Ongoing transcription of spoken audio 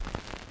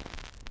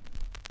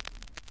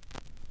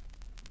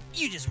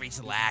You just reached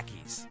the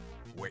Lackeys,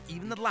 where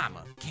even the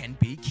llama can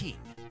be king.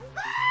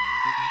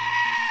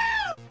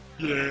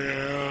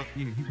 Yeah.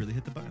 He really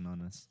hit the button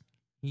on us.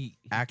 He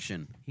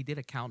Action. he did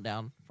a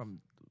countdown from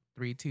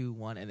 3, 2,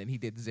 1, and then he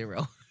did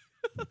 0.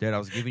 Dude, I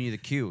was giving you the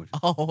cue.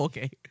 Oh,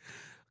 okay.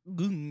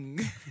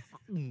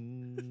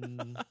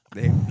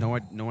 No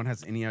one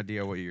has any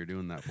idea what you're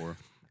doing that for.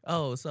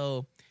 Oh,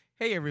 so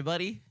hey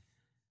everybody,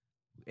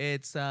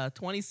 it's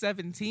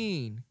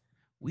 2017.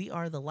 We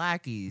are the I'm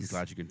Lackeys.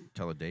 glad you can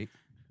tell a date.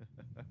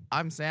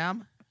 I'm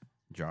Sam,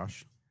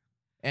 Josh.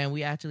 and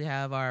we actually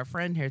have our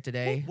friend here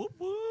today, Whoop,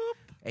 whoop.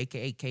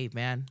 aka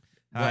Caveman.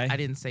 Hi. I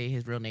didn't say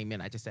his real name in.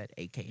 I just said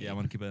aka. Yeah, I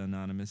want to keep it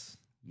anonymous.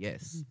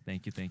 Yes.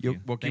 Thank you. Thank you.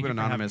 We'll keep Thank it you for having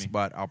anonymous, me.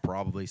 but I'll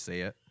probably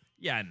say it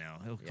Yeah, I know.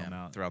 It'll Yeah, come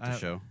out throughout the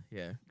show.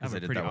 Yeah. I have Because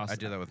a pretty awesome. I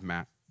did that with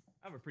Matt.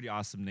 I have a pretty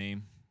awesome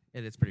name.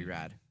 It is pretty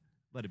rad.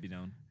 Let it be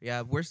known.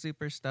 Yeah, we're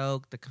super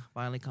stoked to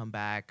finally come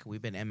back.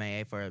 We've been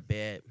MIA for a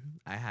bit.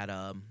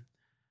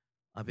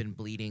 I've been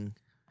bleeding.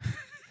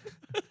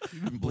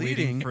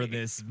 Bleeding for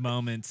this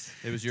moment.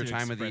 It was your to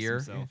time of the express year.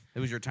 himself. It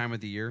was your time of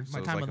the year. So My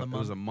it was time like of the it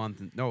was a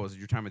month. No, it was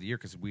your time of the year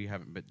because we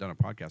haven't done a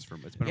podcast for.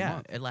 It's been a Yeah,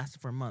 month. it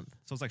lasted for a month.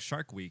 So it's like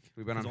Shark Week.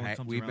 We've been on. It only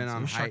comes We've around been soon.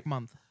 on It was Shark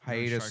Month.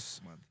 hiatus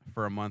Shark Month.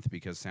 for a month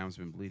because Sam's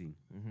been bleeding.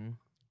 Mm-hmm.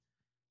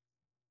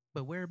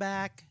 But we're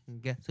back.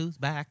 And guess who's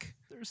back?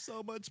 There's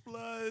so much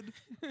blood.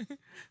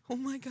 Oh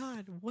my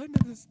God! When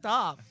does it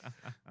stop?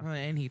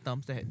 And he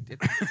thumps the head.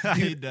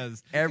 He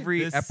does.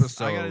 Every This,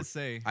 episode, I gotta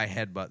say, I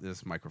headbutt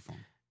this microphone.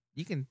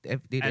 You can,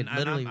 dude. and, It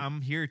literally.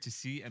 I'm here to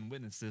see and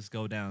witness this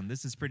go down.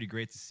 This is pretty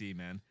great to see,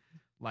 man.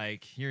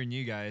 Like hearing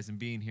you guys and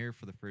being here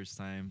for the first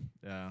time.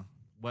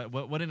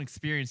 What an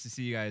experience to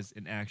see you guys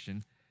in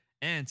action,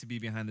 and to be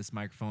behind this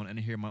microphone and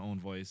to hear my own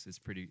voice is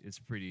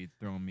pretty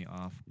throwing me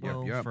off.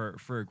 Well, Yep.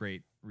 For a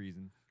great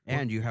reason.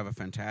 And you have a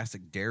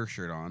fantastic Dare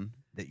shirt on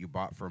that you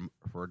bought for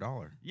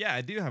 $1. Yeah,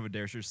 I do have a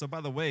Dare shirt. So,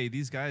 by the way,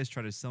 these guys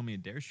try to sell me a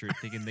Dare shirt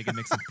thinking they can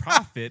make some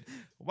profit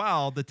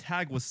while the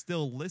tag was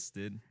still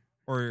listed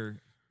or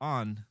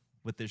on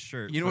with this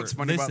shirt. You know what's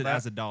funny about listed that?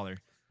 as $1.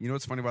 You know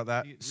what's funny about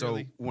that? Really? So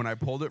when I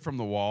pulled it from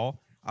the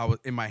wall, I was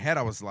in my head.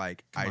 I was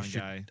like, Come on,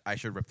 guy. I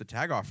should rip the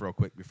tag off real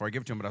quick before I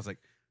give it to him. But I was like,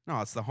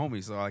 no, it's the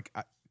homie. So like,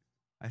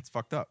 it's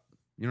fucked up.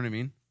 You know what I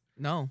mean?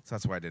 no. So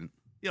that's why I didn't.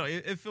 You know,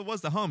 if it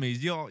was the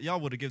homies, y'all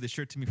would have given this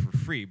shirt to me for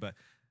free. But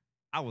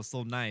I was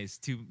so nice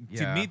to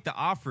Yeah. meet the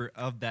offer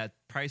of that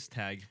price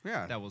tag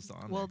Yeah. that was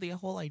on Well, there. the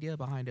whole idea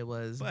behind it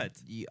was, But-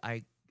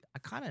 I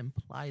kind of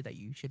implied that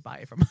you should buy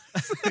it from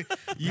us.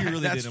 You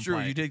really That's did true.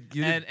 imply You it. did.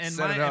 You and did and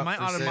set my, it up and my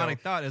for automatic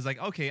sale. thought is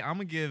like, okay, I'm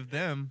gonna give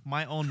them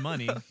my own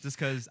money just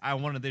because I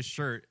wanted this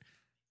shirt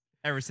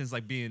ever since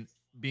like being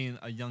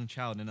a young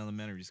child in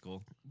elementary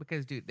school.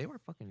 Because, dude, they were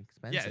fucking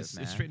expensive, Yeah, it's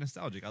man. straight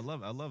nostalgic. I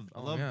love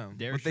yeah.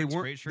 Dare But shirts,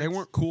 great shirts. they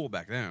weren't cool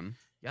back then.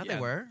 Yeah, Yeah. they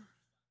were.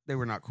 They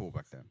were not cool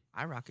back then.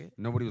 I rock it.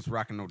 Nobody was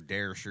rocking no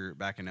Dare shirt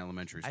back in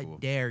elementary I school.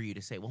 dare you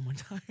to say it one more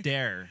time.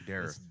 Dare.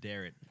 Dare. Let's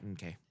dare it.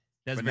 Okay.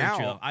 That's but very now,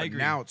 true. I but agree.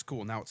 now it's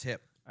cool. Now it's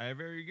hip. I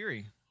very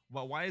agree.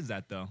 Well, why is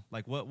that though?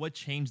 Like, what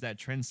changed that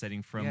trend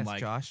setting from Yes, like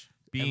Josh.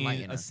 being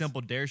enlighten a us.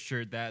 simple Dare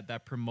shirt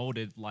that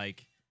promoted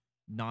like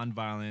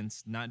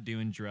nonviolence, not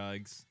doing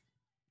drugs?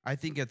 I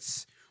think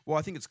it's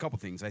a couple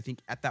things. I think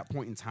at that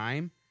point in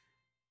time,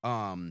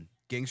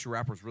 gangster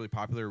rap was really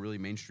popular, really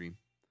mainstream.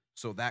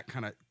 So that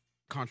kind of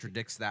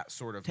contradicts that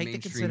sort of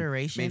Take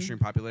the mainstream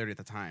popularity at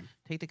the time.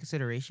 Take the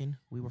consideration,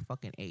 we were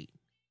fucking 8.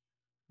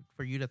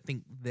 For you to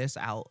think this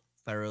out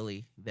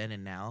thoroughly then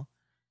and now,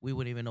 we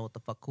wouldn't even know what the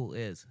fuck cool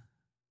is.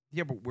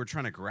 Yeah, but we're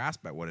trying to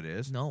grasp at what it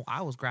is. No,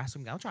 I was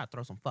grasping. I'm trying to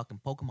throw some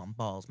fucking Pokemon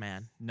balls,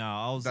 man. No,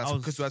 I was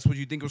Because that's what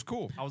you think was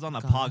cool. I was on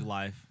a God. Pog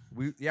Live. I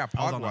was I was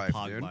Pog on Life, a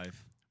Pog dude.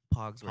 Live.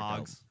 Pogs were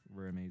dope. Pogs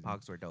were amazing.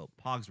 Pogs were dope.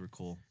 Pogs were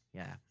cool.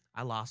 Yeah.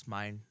 I lost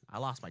mine. I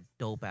lost my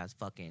dope ass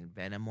fucking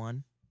Venom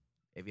one.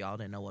 If y'all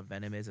didn't know what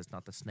Venom is, it's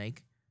not the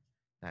snake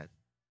that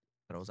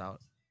throws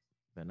out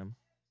Venom,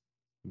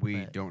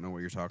 We But- don't know what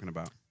you're talking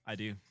about. I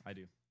do.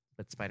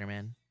 but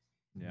Spider-Man,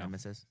 Yeah,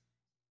 Nemesis.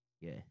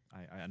 Yeah.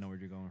 I know where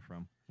you're going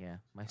from. Yeah.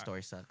 My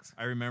story sucks.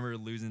 I remember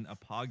losing a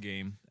Pog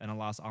game and I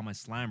lost all my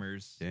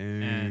slammers.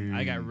 And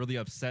I got Dang. really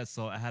upset,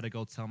 so I had to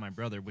go tell my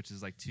brother, which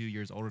is like 2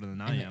 years older than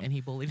I am. And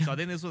he bullied So I him.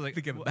 think this was like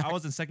To give it I back.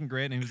 was in 2nd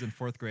grade and he was in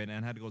 4th grade,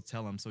 and I had to go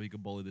tell him so he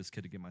could bully this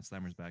kid to get my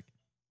slammers back.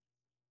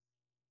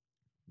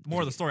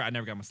 More of the story, I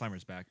never got my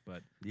slammers back,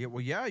 but Yeah,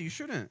 well, yeah, you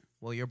shouldn't.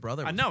 Well, your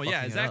brother. I was know, yeah,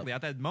 fucking it exactly. up.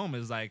 At that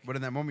moment, it's like, But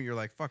in that moment, you're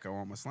like, "Fuck, I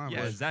want my slime."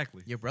 yeah,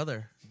 exactly. Your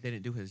brother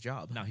didn't do his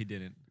job. No, he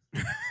didn't.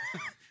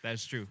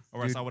 That's true.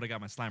 Or else Dude. I would have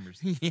got my slammers.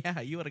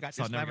 Yeah, you would have got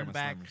So I your never slammer got my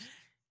back, slammers.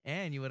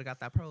 and you would have got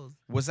that pros.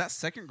 Was that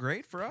 2nd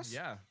grade for us?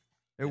 Yeah.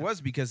 It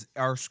was because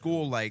our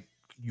school, like,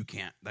 you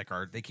can't, like,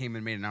 they came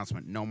and made an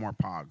announcement, no more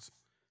Pogs,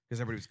 because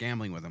everybody was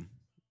gambling with them.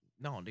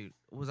 No, dude,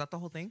 was that the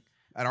whole thing?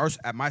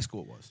 At my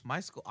school it was.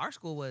 Our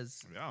school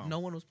was Yeah. no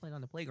one was playing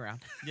on the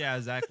playground. Yeah,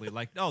 exactly.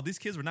 Like, oh, these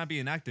kids were not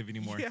being active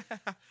anymore. Yeah,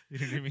 You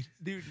know what I mean?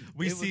 dude,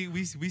 We it see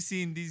we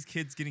seen these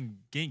kids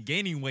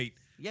gaining weight.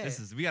 Yeah,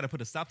 We got to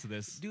put a stop to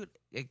this. dude.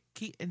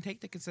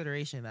 Take the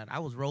consideration that I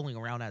was rolling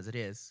around as it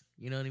is.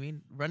 You know what I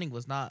mean? Running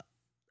was not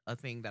a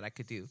thing that I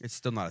could do. It's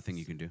still not a thing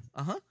you can do.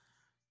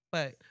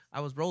 But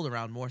I was rolled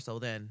around more so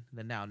than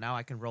now. Now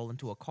I can roll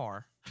into a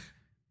car,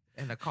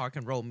 and a car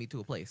can roll me to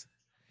a place.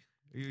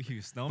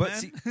 You snowman? But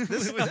see,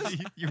 this is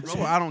what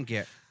I don't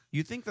get.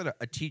 You think that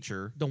a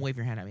teacher Don't wave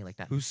your hand at me like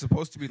that. who's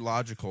supposed to be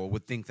logical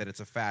would think that it's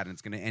a fad and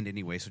it's going to end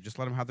anyway, so just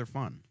let them have their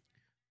fun.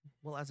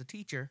 Well, as a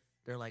teacher,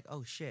 they're like,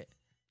 "Oh shit,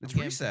 It's I'm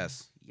getting-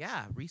 recess.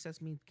 Yeah,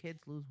 recess means kids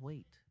lose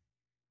weight.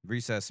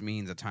 Recess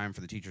means a time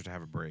for the teachers to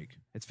have a break.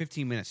 It's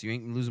 15 minutes. You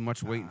ain't losing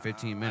much weight in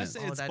 15 minutes. I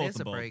say it's that both is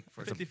and a both. break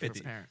for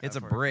 50-50. parent. It's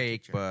a for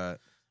break, teacher. but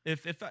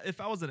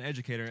If I was an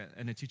educator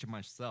and a teacher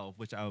myself,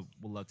 which I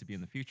would love to be in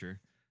the future,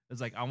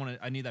 it's like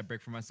I need that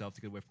break for myself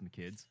to get away from the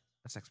kids.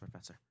 a sex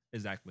professor.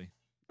 Exactly.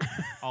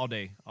 all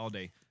day.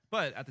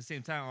 But at the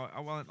same time, I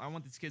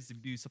want these kids to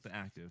do something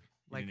active.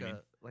 You Like know what I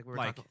mean?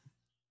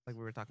 like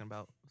we were talking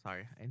about.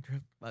 Sorry, I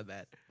interrupted. My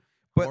bad.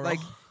 but Oral- like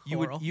you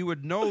oral.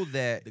 would know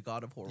that The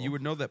god of horror. you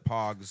would know that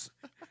POGs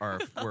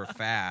were a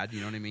fad.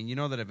 You know what I mean? You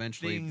know that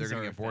eventually they're Things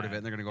going to are get bored of it fad.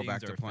 and they're going to go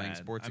back Things to are playing fad.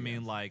 sports. I mean,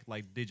 again.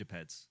 like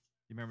digipets.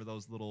 You remember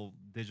those little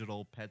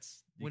digital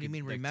pets? What do you could,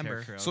 mean, like,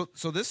 remember? tear out?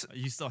 so this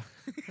You still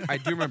I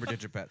do remember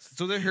digipets.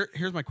 So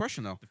here's my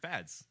question though. the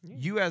fads.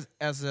 You as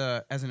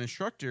an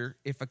instructor,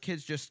 if a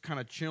kid's just kind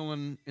of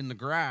chilling in the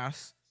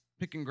grass,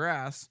 picking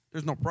grass,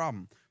 there's no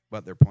problem.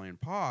 But they're playing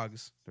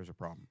POGs, there's a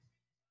problem.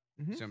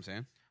 Mhm. See what I'm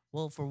saying?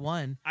 Well, for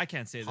one, I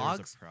can't say there's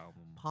POGs? a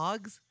problem.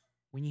 POGs.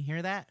 When you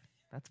hear that,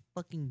 that's a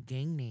fucking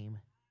gang name.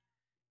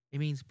 It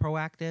means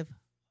proactive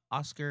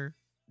Oscar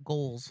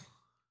goals.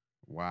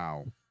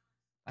 Wow.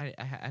 I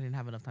didn't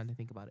have enough time to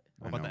think about it.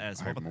 What about the S?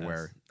 What I'm about the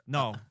aware. S?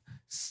 No.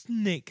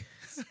 Snake.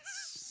 The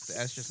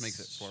S just makes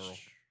it plural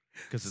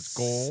because it's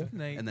goal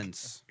Snake. and then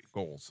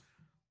goals.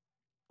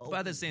 But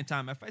at the same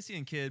time, if I see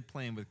a kid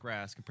playing with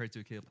grass compared to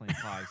a kid playing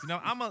POGs,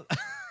 I'm a.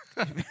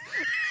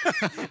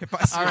 If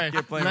I see All a right,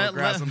 kid playing let- with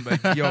grass, let-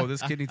 I'm like, yo,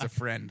 this kid needs a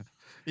friend.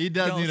 He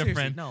does No, need a seriously,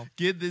 friend. no.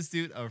 Give this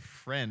dude a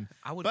friend.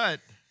 I would. But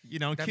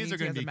That kids means are he going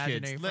to has be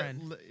imaginary kids.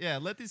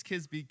 friend. Let these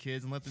kids be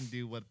kids and let them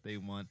do what they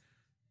want.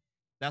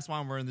 That's why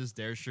I'm wearing this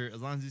Dare shirt.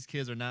 As long as these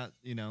kids are not,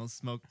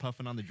 smoke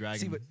puffing on the dragon.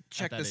 See, but at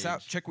check that this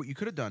out. age. Check what you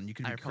could have done. You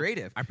could be I pro-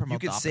 creative. I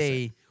promote You could the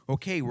say,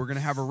 okay, we're going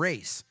to have a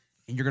race,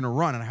 and you're going to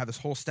run, and I have this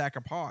whole stack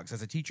of POGs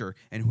as a teacher,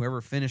 and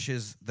whoever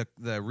finishes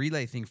the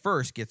relay thing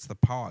first gets the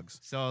POGs.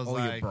 So I was Oh,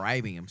 like, you're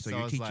bribing him, so so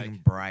you're it's teaching like- him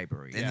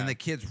bribery. And Yeah. then the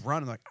kids run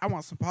and like, I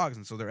want some POGs,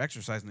 and so they're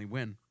exercising, they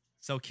win.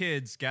 so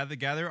kids,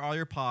 gather all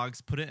your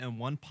POGs, put it in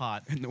one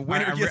pot, And the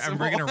winner and gets we're them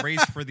going all. to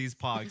race for these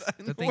POGs.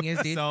 The thing is,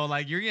 dude. So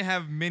like you're gonna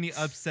have many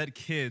upset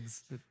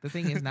kids. The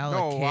thing is now,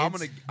 No, like,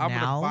 kids I'm now,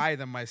 gonna buy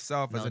them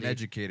myself as No, an dude.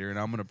 educator, and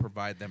I'm gonna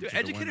provide them. Dude, to the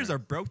educators winner. are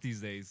broke these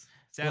days.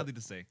 Sadly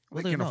to say.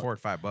 They Well, can no. afford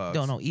 $5.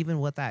 No, even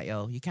with that,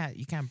 yo, you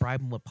can't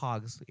bribe them with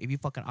pogs. If you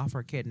fucking offer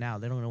a kid now,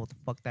 they don't know what the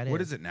fuck that is. What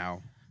is it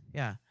now?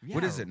 Yeah,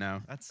 What is it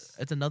now? That's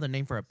it's another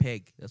name for a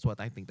pig. That's what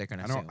I think they're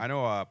gonna say. I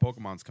know.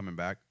 Pokemon's coming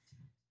back.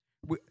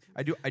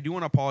 I do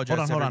want to apologize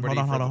to everybody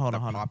for the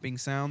popping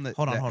sound that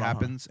Hold on.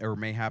 happens or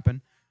may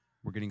happen.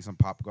 We're getting some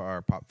pop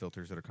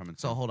filters that are coming.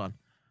 So soon. hold on.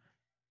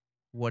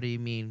 What do you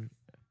mean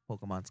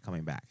Pokemon's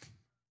coming back?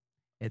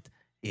 It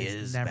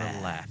Is never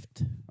back.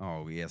 left.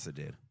 Oh yes, it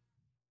did.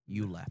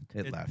 You left.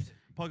 It It- left.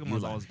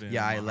 Pokemon's always been.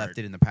 Yeah, in I my left heart.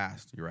 it in the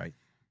past. You're right.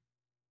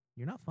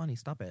 You're not funny.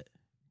 Stop it.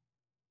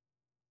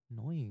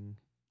 Annoying.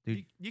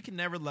 You can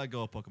never let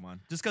go of Pokemon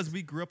just because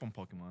we grew up on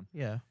Pokemon.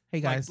 Yeah. Hey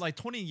guys. Like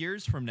 20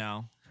 years from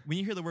now, when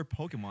you hear the word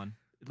Pokemon,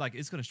 like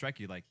it's gonna strike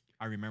you like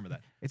I remember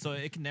that. So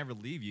it can never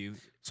leave you.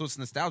 So it's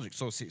nostalgic.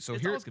 So It's here.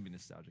 always gonna be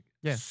nostalgic.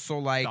 Yeah. So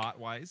like Dot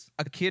wise,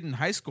 a kid in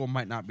high school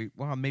might not be.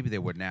 Well, maybe they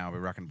would now. Be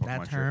rocking a Pokemon that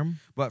shirt. term.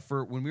 But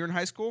for when we were in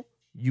high school,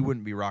 you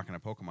wouldn't be rocking a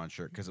Pokemon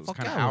shirt because it was Fuck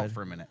kind of yeah, I out would.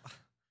 for a minute.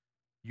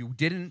 You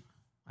didn't?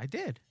 I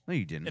did. No,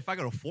 you didn't. if I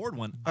could afford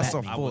one, That's so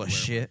I full would of wear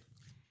shit.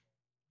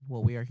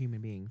 Well, we are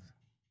human beings.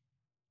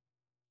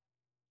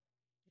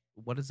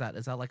 What is that?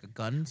 Is that like a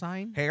gun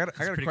sign? Hey, I got a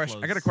pretty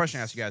question. I got a close. question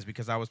to ask you guys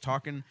because I was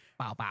talking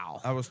Bow bow.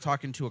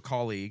 to a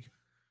colleague.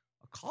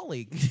 A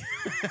colleague.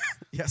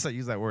 Yes, I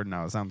use that word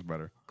now. It sounds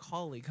better.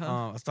 Colleague,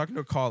 huh? I was talking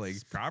to a colleague,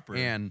 It's proper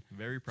and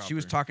very proper. she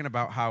was talking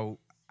about how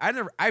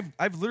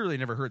I've literally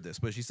never heard this,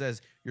 but she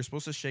says you're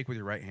supposed to shake with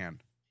your right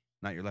hand,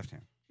 not your left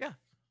hand.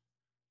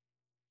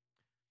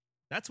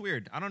 That's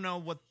weird. I don't know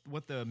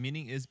what the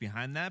meaning is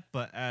behind that,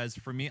 but as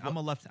for me, I'm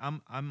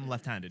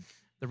left-handed.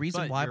 the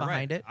reason But why you're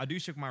behind right. it, I do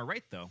shake my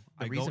right though.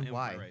 The I reason go in with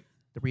why. my right.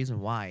 the reason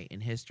why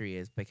in history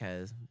is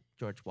because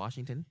George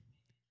Washington,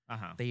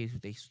 Uh-huh.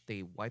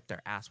 they wiped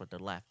their ass with their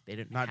left. They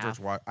didn't Not have, George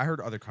Washington. I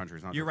heard other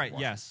countries. Not You're George right.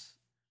 Washington. Yes,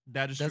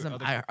 that is doesn't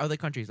true. other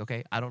countries.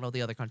 Okay, I don't know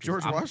the other countries.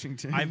 George I'm-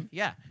 Washington.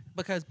 Yeah,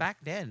 because back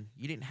then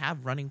you didn't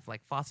have running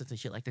like faucets and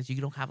shit like this. You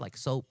don't have like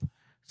soap.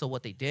 So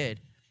what they did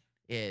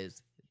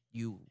is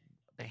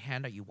the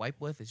hand that you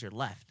wipe with is your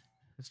left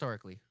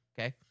historically.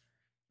 Okay,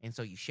 and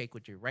so you shake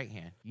with your right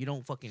hand. You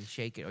don't fucking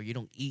shake it, or you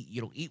don't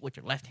eat with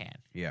your left hand.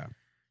 yeah.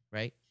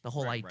 Right. The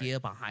whole Right,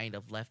 idea behind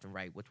of left and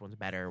right, which one's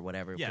better or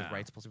whatever. Yeah. Because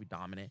right's supposed to be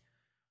dominant.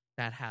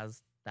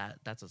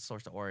 That's a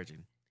source of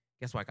origin.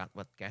 Guess where I got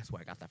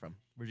that from?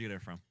 Where'd you get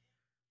it from?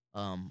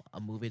 a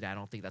movie that I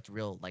don't think that's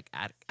real like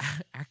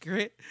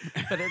accurate,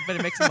 but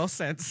it makes the most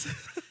sense.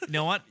 You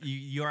know what?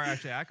 You are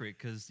actually accurate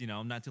because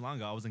not too long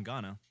ago I was in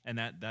Ghana, and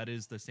that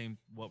is the same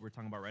what we're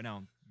talking about right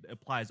now. It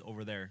applies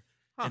over there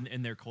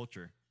in their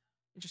culture.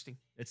 Interesting.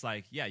 It's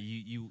like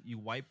you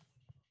wipe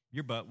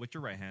your butt with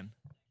your right hand.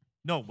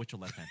 No, with your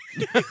left hand.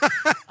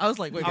 I was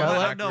like, wait,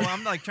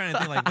 I'm like trying to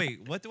think like,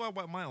 wait, what do I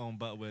wipe my own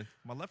butt with?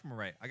 My left or my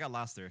right? I got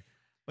lost there.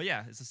 But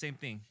yeah, it's the same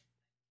thing.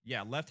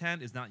 Yeah, left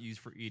hand is not used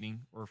for eating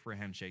or for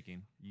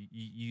handshaking. You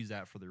use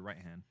that for the right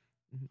hand.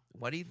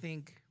 What do you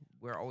think?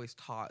 We're always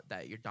taught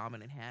that your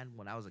dominant hand.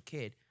 When I was a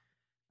kid,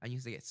 I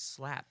used to get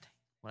slapped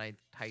when I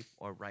type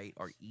or write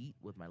or eat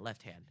with my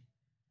left hand.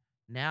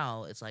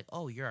 Now it's like,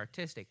 oh, you're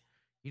artistic.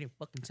 You didn't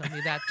fucking tell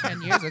me that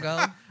 10 years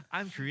ago.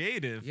 I'm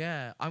creative.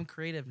 Yeah, I'm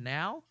creative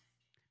now.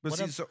 But What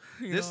see, up? so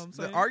You know this what I'm the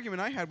saying?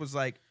 argument I had was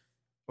like,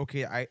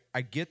 okay,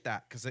 I get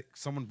that because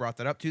someone brought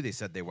that up too. They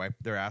said they wipe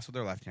their ass with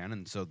their left hand,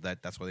 and so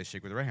that's why they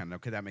shake with their right hand.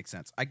 Okay, that makes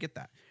sense. I get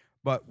that,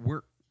 but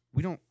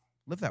we don't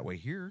live that way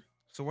here.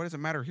 So why does it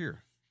matter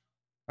here?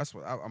 That's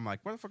what I'm like.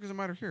 Why the fuck does it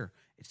matter here?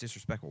 It's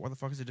disrespectful. Why the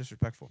fuck is it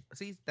disrespectful?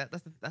 See,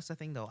 that's the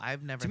thing though.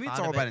 I've never To me, thought it's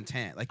all of about it.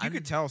 intent. Like you I'm-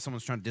 could tell if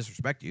someone's trying to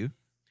disrespect you.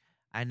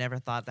 I never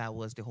thought that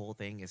was the whole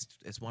thing.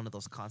 It's one of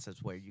those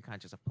concepts where you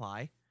can't just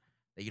apply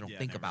that you don't Yeah,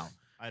 think never. about.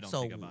 I don't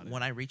So think about it.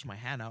 when I reach my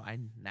hand out, I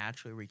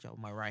naturally reach out with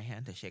my right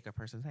hand to shake a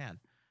person's hand.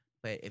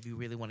 But if you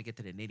really want to get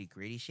to the nitty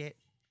gritty shit,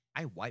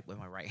 I wipe with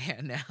my right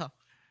hand now.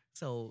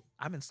 So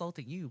I'm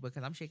insulting you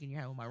because I'm shaking your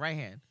hand with my right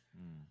hand.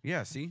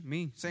 Yeah, see,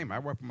 me, same. I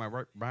wipe with my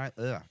right.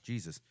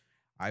 Jesus,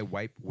 I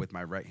wipe with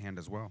my right hand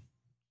as well.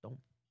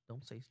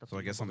 Don't say stuff. So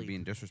that I you guess don't I'm believe.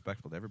 being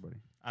disrespectful to everybody.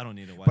 I don't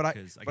need to wipe But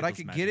because I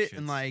could get it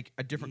in like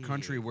a different Yeah.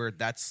 country where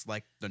that's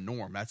like the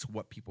norm. That's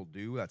what people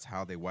do. That's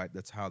how they wipe.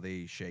 That's how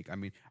they shake. I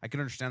mean, I can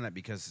understand that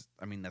because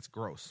I mean that's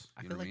gross.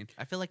 I You feel know what like I mean?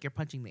 I feel like you're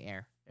punching the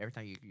air every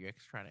time you're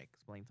trying to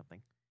explain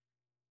something.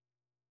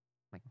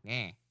 Like,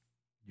 nah,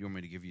 You want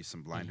me to give you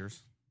some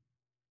blinders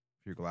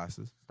for your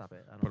glasses? stop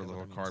it. I don't Put a get what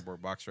little that means.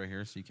 cardboard box right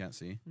here so you can't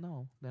see.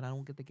 No, then I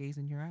don't get the gaze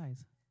in your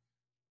eyes.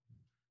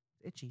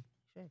 It's itchy.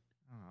 Shit.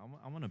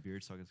 I want a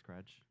beard so I can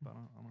scratch, but I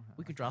don't have.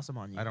 We could draw some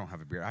on you. I don't have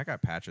a beard. I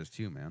got patches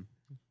too, man.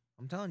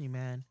 I'm telling you,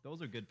 man.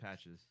 Those are good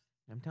patches.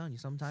 I'm telling you.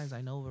 Sometimes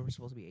I know we're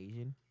supposed to be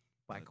Asian,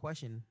 but I But-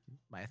 question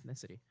my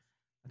ethnicity.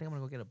 I think I'm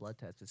gonna go get a blood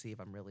test to see if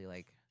I'm really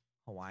like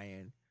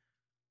Hawaiian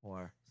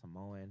or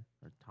Samoan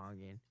or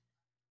Tongan.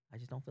 I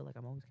just don't feel like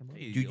I'm always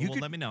Cambodian. Hey, Dude, you well,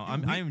 could- let me know.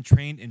 dude, I am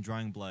trained in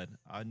drawing blood.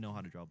 I know how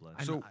to draw blood.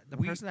 I So know, the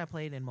we- person that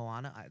played in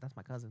Moana, that's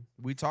my cousin.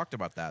 We talked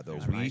about that though.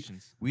 There's We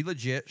relations. we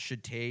legit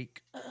should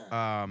take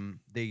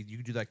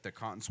you do like the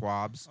cotton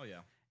swabs Oh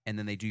yeah. and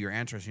then they do your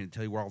ancestry and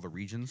tell you where all the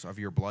regions of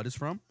your blood is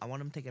from. I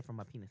want him to take it from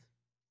my penis.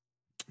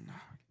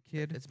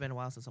 Kid, It's been a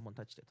while since someone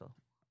touched it, so.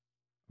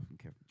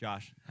 okay,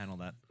 Josh, handle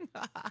that.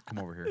 come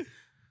over here.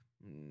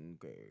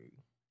 Okay.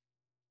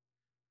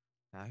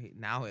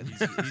 Now it's,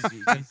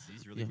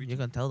 He's really you're reaching.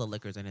 gonna tell the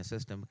liquors in his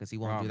system because he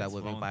won't Wow, do that It's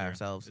with me flowing by through.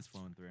 ourselves. It's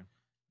flowing through.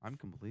 I'm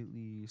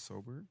completely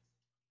sober,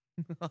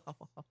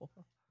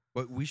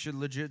 but we should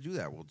legit do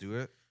that. We'll do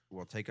it.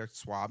 We'll take a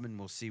swab and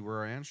we'll see where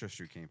our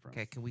ancestry came from.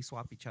 Okay, can we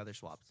swap each other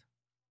swabs?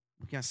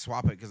 We can't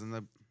swap it because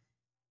then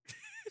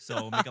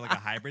So make it like a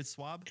hybrid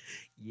swab.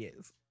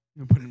 Yes.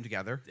 we put them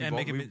together. Yeah,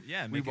 make it.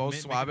 Yeah, we make both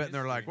make swab it and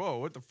they're like, mystery. "Whoa,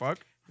 what the fuck?"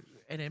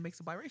 And it makes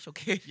a biracial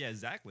kid. Yeah,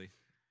 exactly.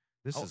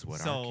 This Oh, is what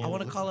so- our kid I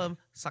want to looks call like. him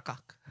Sakak.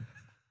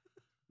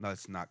 No,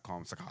 it's not call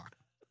him Sakak.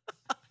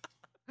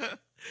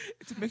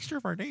 It's a mixture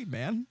of our name,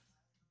 man.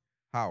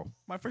 How?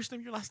 My first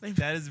name, your last name.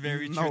 That is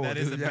very true. No, That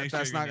is dude, a mixture.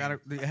 that's of your not name.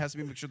 gotta. It has to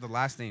be a mixture of the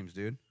last names,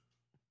 dude.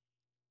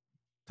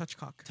 Touch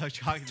cock. Touch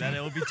cock. That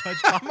it will be touch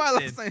My cock.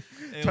 last name,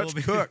 It Touch will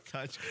be Cook.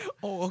 Touch.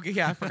 Oh, okay.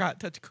 Yeah, I forgot.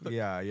 Touch cook.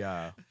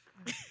 Yeah.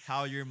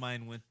 How your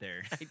mind went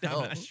there? I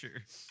know. I'm not sure.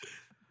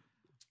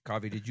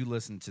 Kavy, did you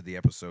listen to the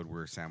episode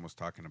where Sam was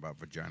talking about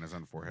vaginas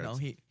on foreheads? No,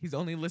 he's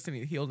only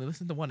listening. He only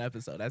listened to one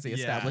episode as he Yeah.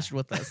 established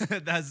with us.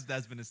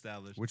 that's been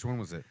established. Which one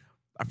was it?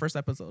 Our first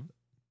episode.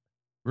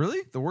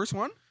 Really? The worst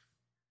one?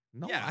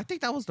 No, Yeah. I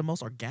think that was the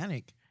most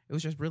organic. It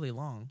was just really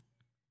long.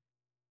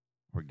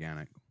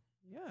 Organic.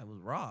 Yeah, it was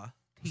raw.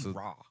 So-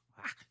 Raw.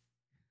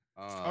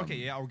 Okay,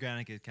 yeah,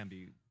 organic it can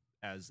be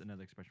as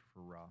another expression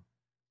for raw.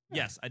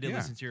 Yes, I did Yeah,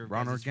 listen to your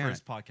raw and guys' organic.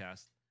 first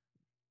podcast.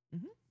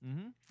 Mhm.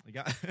 Mm-hmm. I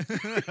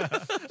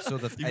got. So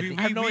the I think-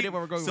 I have no idea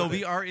where we're going So with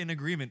we it. are in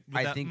agreement. With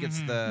I that. think it's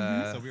Mhm.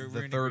 the So we're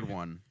the in third agreement.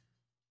 one.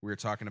 We were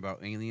talking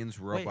about aliens,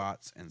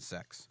 robots, and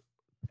sex.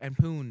 And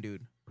poon,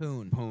 dude.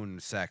 Poon. Poon,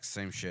 sex,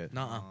 same shit.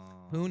 Nuh-uh.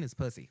 Oh. Poon is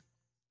pussy.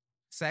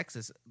 Sex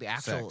is the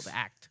actual Sex. the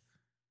act.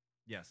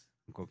 Yes.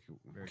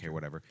 Very Okay, true.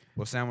 whatever.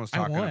 Well, Sam was I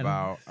talking won.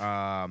 about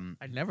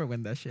I'd never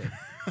win that shit.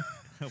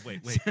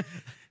 wait.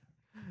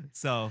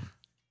 So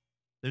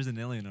there's an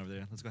alien over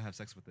there. Let's go have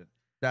sex with it.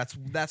 that's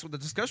what the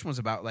discussion was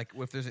about. Like,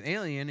 if there's an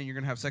alien and you're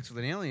gonna have sex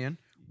with an alien,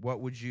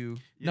 what would you?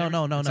 No.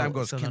 Sam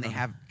goes, So can no, they no.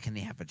 have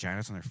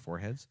vaginas on their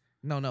foreheads?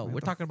 No. What We're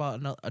the talking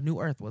about a new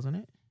Earth, wasn't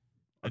it?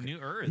 A new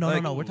Earth. No,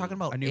 Like, no. We're talking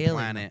about a new alien.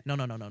 planet.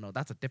 No.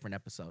 That's a different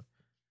episode.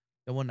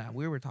 The one that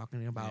we were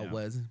talking about Yeah.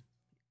 was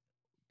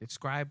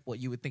describe what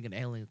you would think an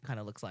alien kind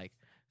of looks like.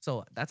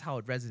 So that's how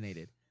it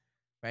resonated,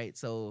 right?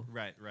 So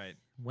Right.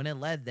 when it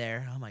led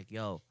there, I'm like,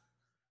 yo,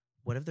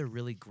 what if they're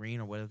really green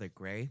or what if they're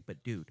gray?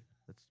 But dude,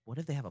 what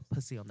if they have a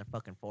pussy on their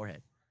fucking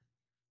forehead?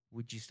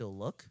 Would you still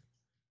look?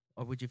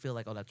 Or would you feel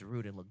like, oh, that's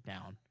rude and look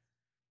down?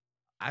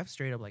 I've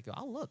straight up like, yo,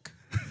 I'll look.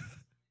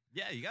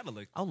 Yeah, you gotta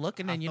look. I'll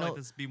look, and I then, you feel know,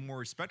 like this be more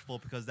respectful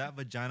because that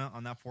vagina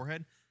on that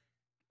forehead,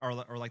 or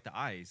like the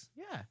eyes.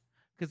 yeah.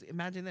 Because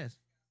imagine this.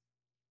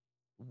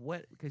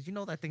 Because you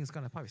know that thing's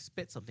going to probably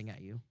spit something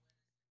at you.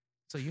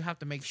 So you have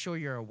to make sure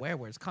you're aware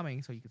where it's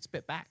coming so you can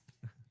spit back.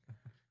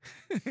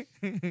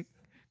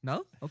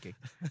 No? Okay.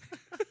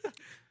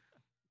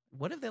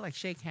 What if they like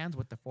shake hands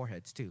with the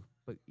foreheads too?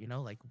 But you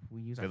know, like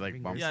we use They, our like,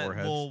 fingers. bump Yeah,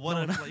 foreheads. well, what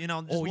No, if no. you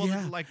know? Just, Oh, well,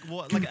 yeah. like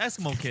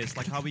Eskimo kiss,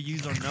 like how we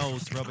use our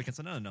nose to rub against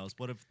another nose.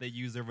 What if they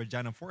use their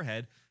vagina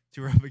forehead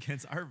to rub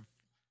against our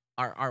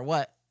Our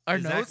what? Our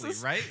exactly,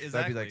 noses? right?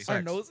 Exactly. like Our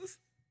sex. noses?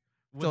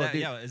 Would So, that-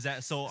 dude- yeah, is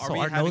that so? Are so we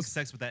our having nose-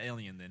 sex with that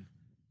alien then?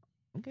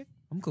 Okay,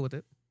 I'm cool with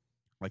it.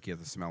 Like you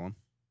have to smell them.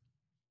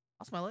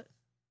 I'll smell it.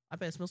 I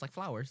bet it smells like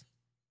flowers.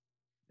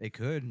 It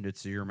could.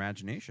 It's your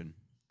imagination.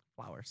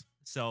 Flowers.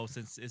 So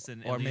since it's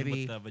an Or alien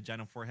maybe- with a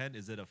vagina forehead,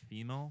 is it a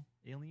female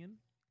alien?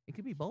 It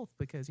could be both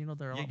because you know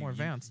they're a Yeah, lot more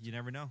advanced. You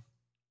never know.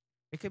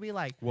 It could be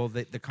like Well,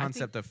 the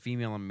concept of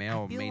female and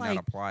male feel may like-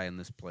 not apply in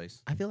this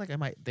place. I feel like I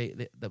might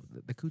the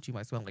coochie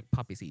might smell like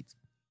poppy seeds.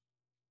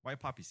 Why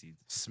poppy seeds?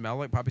 Smell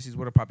like poppy seeds?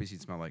 What do poppy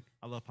seeds smell like?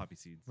 I love poppy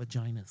seeds.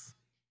 Vaginas.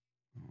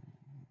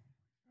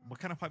 What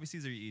kind of poppy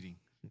seeds are you eating?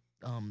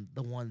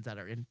 The ones that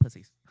are in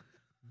pussies.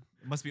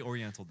 It must be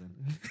Oriental then.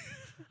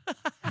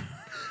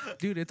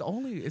 Dude,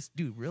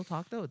 dude, real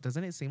talk though,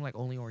 doesn't it seem like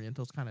only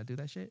Orientals kind of do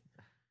that shit?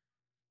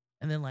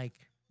 And then like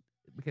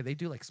because they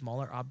do like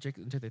smaller objects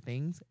into the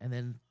things, and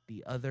then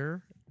the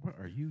other What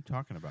are you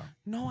talking about?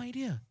 no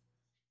idea.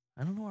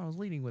 I don't know where I was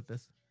leading with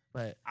this.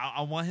 But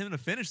I want him to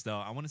finish though.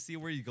 I want to see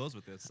where he goes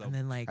with this. So and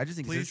then like I just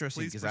think Please- it's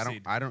interesting please because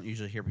proceed. I don't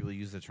usually hear people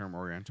use the term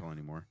Oriental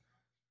anymore.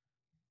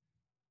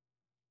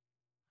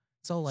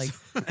 so like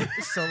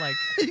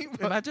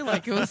imagine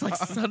like it was like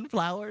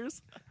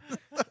sunflowers.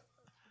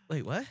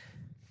 Wait, what?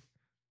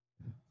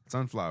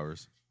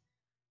 Sunflowers.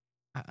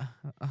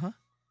 Uh-huh.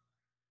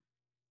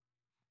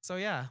 So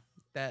yeah,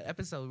 that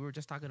episode we were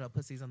just talking about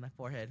pussies on the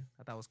forehead.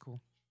 I thought was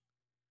cool.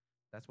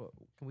 That's what.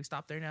 Can we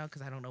stop there now?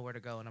 Because I don't know where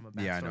to go, and I'm a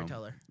bad Yeah, I know.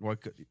 storyteller. What?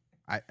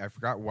 I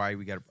forgot why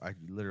we got. I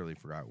literally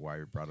forgot why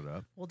we brought it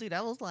up. Well, dude,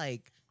 that was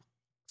like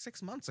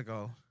 6 months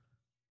ago.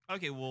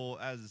 okay, well,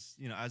 as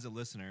you know, as a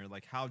listener,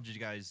 like, how did you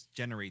guys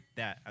generate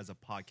that as a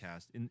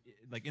podcast in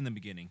the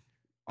beginning?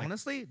 Like-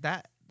 Honestly,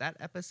 that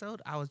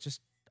episode,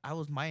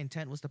 my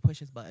intent was to push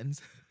his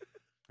buttons.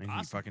 And he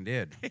Awesome. fucking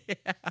did.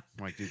 Yeah. I'm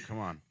like, dude, come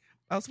on.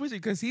 I was pushing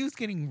because he was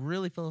getting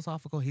really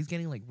philosophical. He's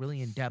getting like really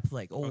in depth.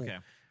 Like, oh, Okay,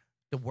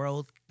 the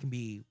world can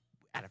be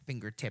at a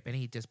fingertip, and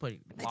he just put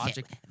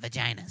logic.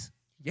 Vaginas.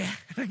 Yeah,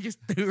 I just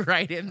threw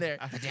right in there.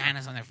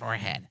 Vaginas on their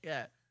forehead.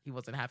 Yeah, he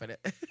wasn't having it.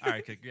 all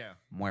right, good, yeah.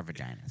 More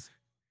vaginas.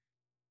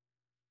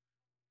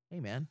 Hey,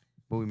 man,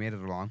 But we made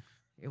it along.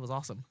 it was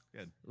awesome.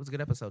 Good. It was a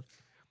good episode.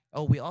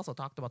 Oh, we also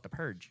talked about The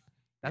Purge.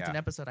 That's Yeah. an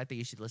episode I think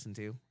you should listen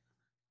to.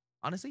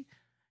 Honestly,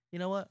 you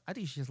know what? I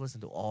think you should just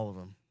listen to all of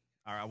them.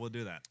 All right, we'll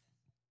do that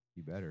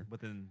You better.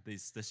 within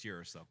this year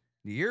or so.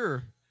 The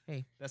year.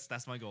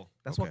 That's my goal.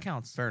 That's what Okay.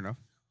 counts. Fair enough.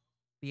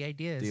 The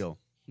idea is Deal.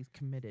 he's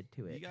committed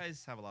to it. You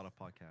guys have a lot of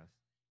podcasts.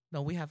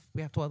 No, we have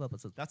 12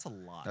 episodes. That's a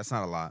lot. That's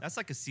not a lot. That's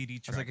like a CD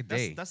track. That's like a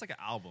day. That's like an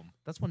album.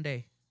 That's one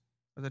day.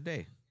 That's a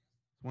day.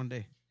 It's one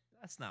day.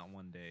 That's not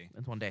one day.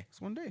 That's one day.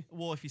 It's one day.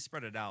 Well, if you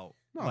spread it out,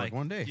 No, like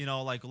one day. You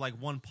know, like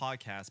one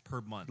podcast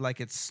per month. Like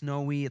it's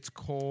snowy. It's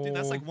cold. Dude,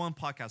 that's like one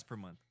podcast per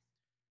month.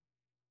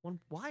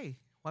 Why?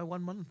 Why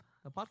 1 month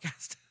a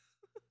podcast?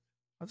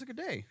 That's like a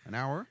day. An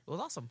hour. It was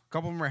awesome. A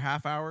couple of them are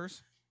half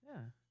hours. Yeah.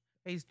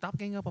 Hey, stop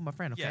ganging up on my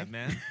friend, okay? Yeah,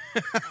 man.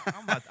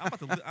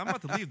 I'm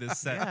about to leave this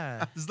set.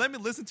 Yeah. Just let me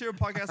listen to your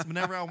podcast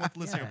whenever I want to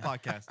listen to your Yeah.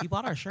 podcast. You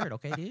bought our shirt,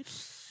 okay, dude?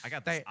 I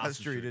got this. That's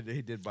awesome true. shirt.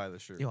 He did buy the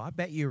shirt. Yo, I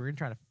bet you were gonna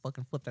try to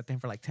fucking flip that thing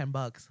for like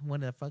 $10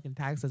 when the fucking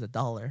tag says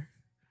 $1.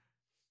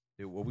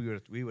 Dude, well,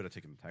 we would have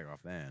taken the tag off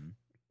then.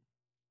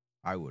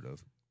 I would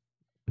have.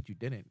 But you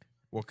didn't.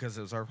 Well, because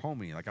it was our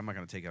homie. Like, I'm not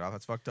gonna take it off.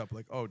 That's fucked up.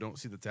 Like, oh, don't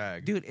see the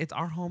tag, Dude, it's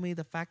our homie.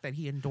 The fact that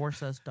he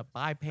endorsed us to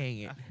buy paying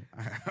it.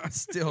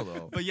 Still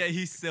though. But yeah,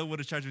 he still would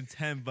have charged me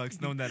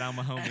 $10 knowing that I'm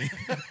a homie.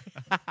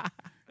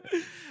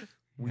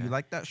 We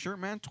like that shirt,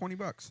 man.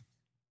 $20.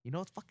 You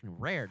know, it's fucking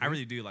rare, dude. I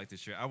really do like this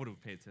shirt. I would have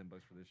paid $10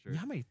 for this You shirt. know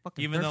how many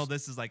fucking Even though thirst-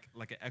 this is like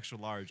an extra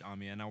large on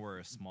me and I wear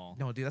a small.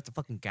 No, dude, that's a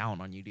fucking gown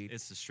on you, dude.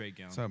 It's a straight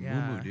gown. It's a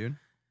Yeah. moo dude.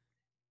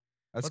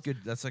 That's What's- good.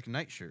 That's like a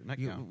night shirt.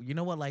 Nightgown. You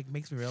know what like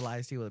makes me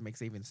realize too, what makes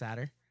it even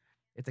sadder?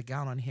 It's a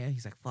gown on him.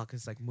 He's like, fuck,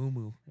 it's like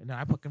moo. And then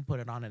I can put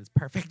it on and it's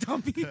perfect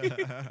on me.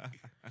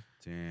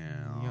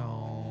 Damn.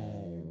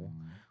 Yo.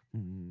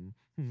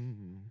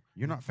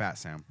 You're not fat,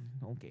 Sam.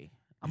 Okay.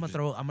 I'm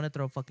gonna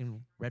throw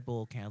fucking Red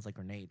Bull cans like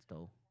grenades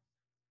though.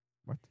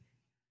 What?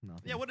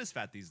 Nothing. Yeah, what is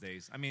fat these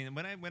days? I mean,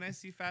 when I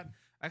see fat,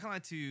 I kind of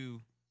like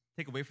to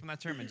take away from that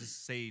term and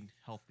just say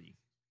healthy.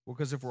 Well,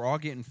 because if we're all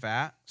getting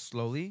fat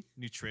slowly,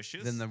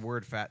 nutritious, then the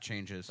word fat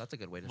changes. That's a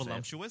good way to say it.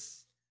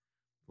 voluptuous,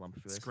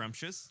 Voluptuous.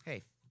 scrumptious.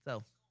 Hey,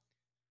 so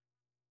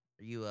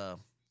are you a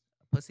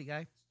pussy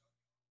guy,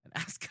 an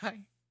ass guy,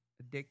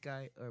 a dick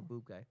guy, or a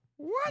boob guy?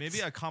 What?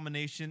 Maybe a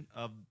combination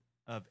of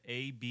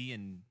A, B,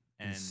 and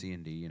C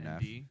and D and, and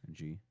F D. and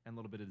G. and a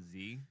little bit of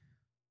Z.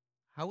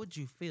 How would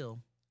you feel?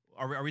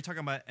 Are we talking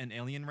about an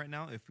alien right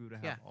now? If we would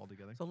have Yeah. all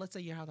together. So let's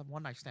say you have a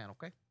one night stand,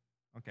 okay?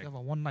 Okay. You have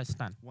a one night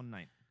stand. One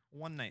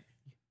night.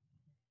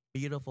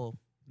 Beautiful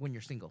when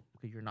you're single,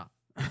 because you're not.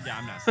 Yeah,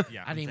 I'm not.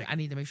 Yeah, I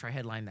need to make sure I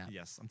headline that.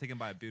 Yes, I'm taken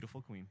by a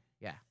beautiful queen.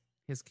 Yeah,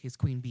 his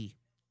queen bee.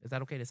 Is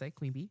that okay to say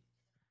queen bee?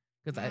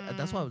 Because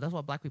that's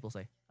what black people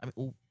say. I mean,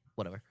 ooh,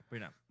 whatever.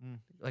 Wait, no.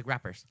 Like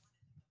rappers.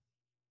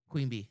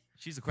 Queen bee.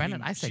 She's a queen.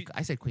 Granted,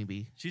 I said queen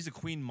bee. She's a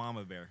queen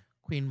mama bear.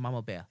 Queen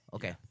mama bear.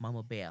 Okay, Yeah.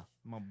 mama bear.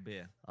 Mama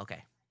bear.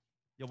 Okay.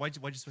 Yo, why'd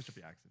you switch up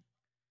your accent?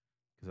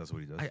 Because that's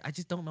what he does. I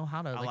just don't know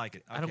how to. I like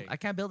it. Okay. I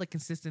can't build a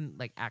consistent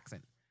like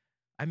accent.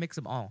 I mix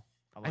them all.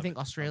 love I think it. I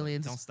love it.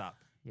 Australians- Don't stop.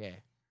 Yeah.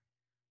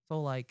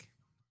 So like,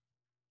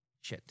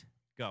 shit.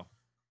 Go.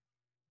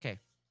 'Kay.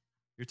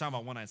 You're talking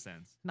about one night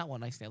stands. Not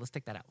one night stand. Let's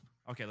take that out.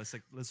 Okay,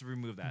 let's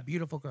remove that.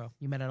 Beautiful girl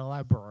you met at a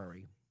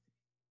library.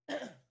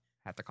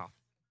 Had to cough.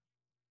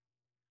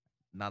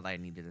 Not that I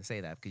needed to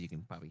say that because you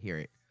can probably hear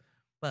it,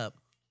 but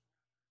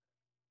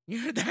you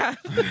heard that.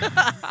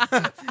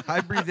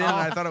 I breathed in and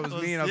I thought it was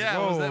me, and I was yeah,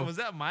 like, whoa. was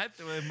that my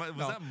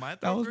No, that my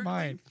that was throat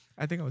mine.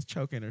 I think I was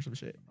choking or some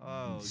shit.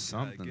 Oh,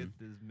 Something. something. Get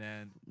this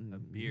man a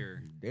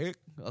beer. Dick.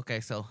 Okay,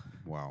 so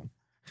Wow.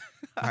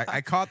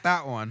 I caught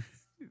that one.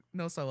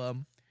 no, so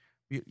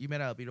you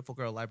met a beautiful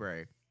girl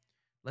library.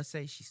 Let's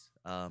say she's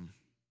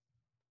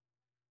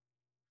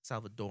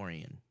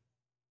Salvadorian.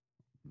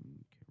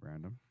 Okay,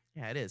 random.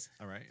 Yeah, it is.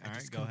 All right, I all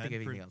just right. Go couldn't ahead.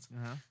 think of anything else.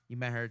 Uh-huh. You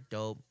met her,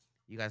 dope.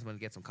 You guys went to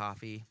get some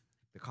coffee.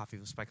 The coffee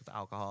was spiked with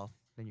alcohol.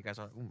 Then you guys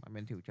are, I'm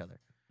into each other.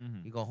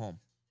 Mm-hmm. You go home.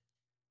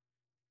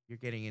 You're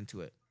getting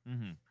into it.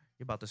 Mm-hmm.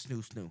 You're about to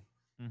snoo.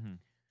 Mm-hmm.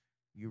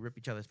 You rip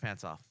each other's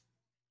pants off.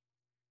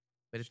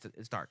 But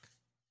it's dark.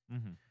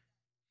 Mm-hmm.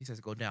 He says,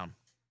 go down.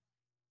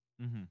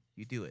 Mm-hmm.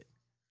 You do it.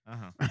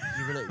 Uh-huh.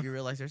 You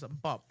realize there's a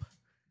bump.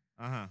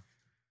 Uh-huh.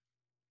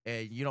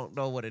 And you don't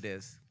know what it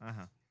is.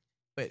 Uh-huh.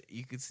 But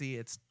you can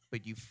see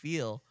but you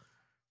feel,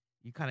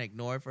 you kind of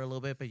ignore it for a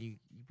little bit, but you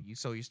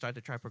start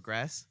to try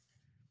progress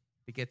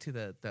to get to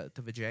the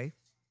vajay.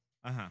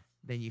 Uh-huh.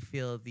 Then you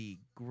feel the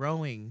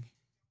growing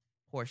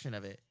portion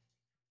of it.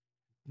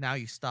 Now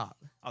you stop.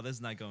 Oh, this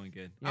is not going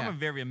good. Yeah. I'm a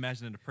very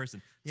imaginative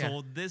person. Yeah.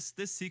 So this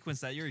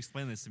sequence that you're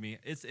explaining this to me,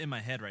 it's in my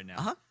head right now.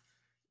 Uh-huh.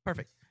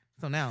 Perfect.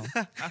 So now,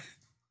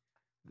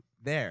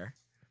 there,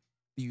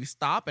 do you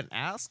stop and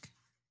ask?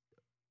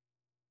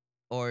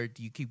 Or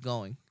do you keep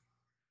going?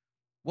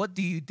 What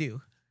do you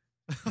do?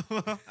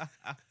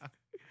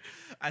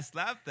 I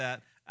slapped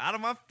that out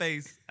of my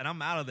face and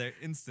I'm out of there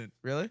instant.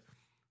 Really?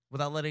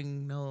 Without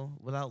letting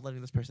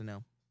this person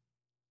know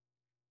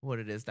what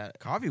it is that,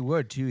 Kavy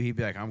would too. He'd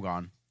be like, I'm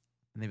gone.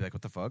 And they'd be like,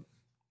 what the fuck?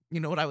 you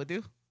know what I would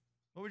do?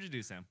 What would you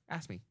do, Sam?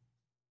 Ask me.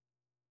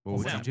 What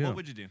would Sam, you do? what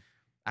would you do?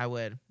 I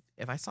would,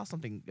 if I saw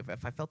something,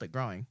 if I felt it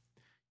growing,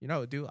 you know what I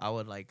would do? I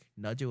would like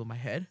nudge it with my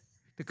head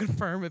to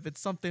confirm if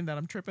it's something that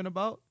I'm tripping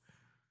about.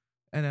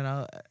 And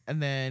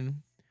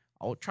then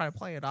I'll try to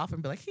play it off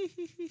and be like,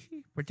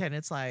 hee, pretend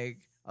it's like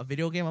a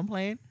video game I'm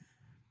playing.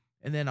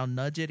 And then I'll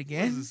nudge it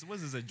again.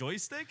 Was this a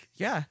joystick?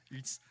 Yeah.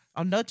 You just-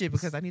 I'll nudge it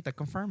because I need to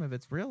confirm if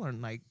it's real or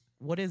like,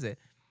 what is it?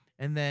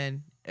 And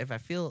then if I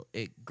feel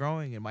it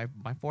growing and my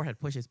forehead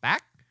pushes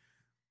back,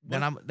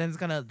 then I'm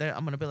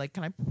gonna be like,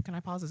 can I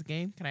pause this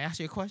game? Can I ask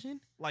you a question?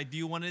 Like, do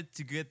you want it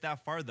to get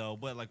that far though?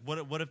 But like,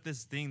 what if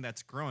this thing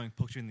that's growing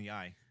pokes you in the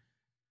eye?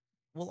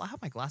 Well, I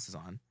have my glasses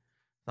on,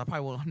 so I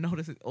probably won't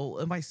notice it. Oh,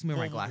 it might smear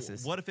my Well,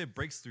 glasses. What if it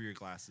breaks through your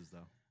glasses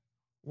though?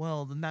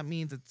 Well, then that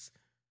means it's.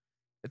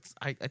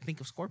 I think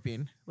of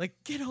Scorpion. Like,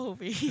 get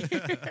over here.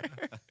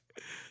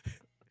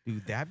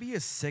 Dude, that'd be a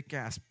sick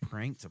ass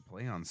prank to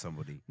play on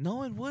somebody.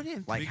 No, it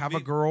wouldn't. Like, Big- have a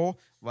big- girl,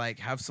 like,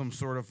 have some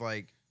sort of,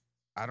 like,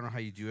 I don't know how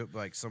you do it, but,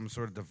 like, some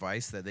sort of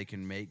device that they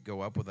can make go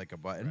up with, like, a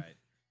button. Right.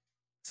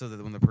 So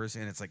that when the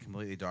person, it's, like,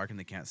 completely dark and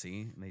they can't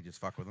see, and they just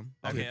fuck with them.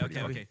 That'd be pretty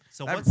funny. Okay.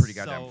 So That'd be what's pretty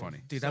goddamn funny.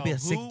 Dude, that'd be a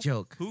sick who-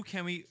 joke. Who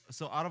can we?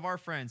 So out of our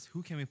friends,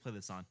 who can we play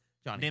this on?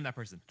 Johnny. Name that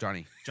person.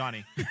 Johnny.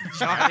 Johnny.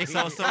 Johnny.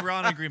 So we're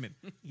on agreement.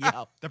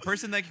 Yeah. The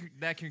person that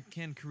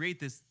can create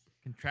this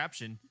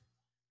contraption.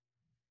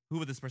 Who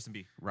would this person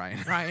be? Ryan.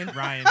 Ryan.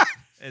 Ryan.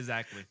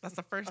 Exactly. That's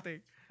the first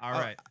thing. All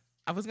right.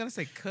 I was gonna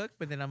say cook,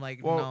 but then I'm like,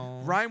 Well,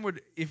 no. Ryan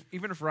would,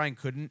 even if Ryan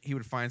couldn't, he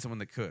would find someone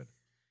that could.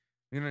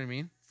 You know what I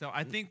mean? So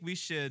I think we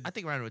should. I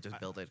think Ryan would just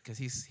build it because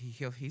he's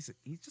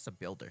just a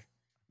builder.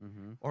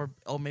 Mm-hmm. Or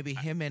maybe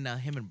him and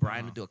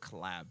Brian would do a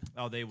collab.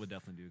 Oh, they would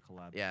definitely do a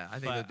collab. Yeah, I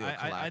think But they'll do a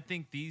collab. I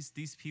think these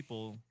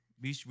people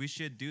we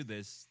should do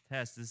this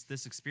test,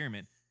 this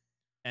experiment,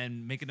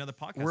 and make another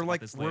podcast. We're about like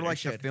this we're later. like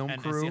the should. film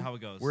And crew. see how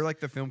it goes. We're like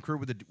the film crew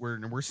with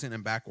we're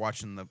sitting back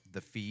watching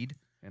the feed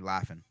and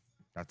laughing.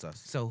 That's us.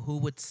 So who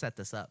would set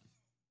this up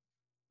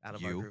out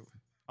of our You. group?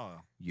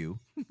 Oh, You.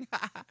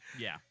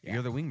 yeah.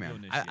 You're the You'll wingman.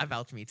 initiate. I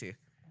vouch me too.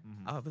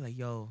 Mhm. I'll be like,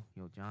 yo,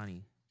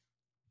 Johnny,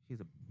 she's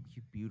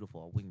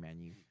beautiful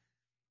wingman. You,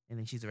 and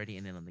then she's already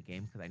in it on the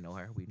game because I know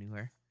her. We knew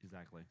her.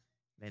 Exactly.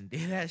 Then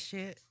did that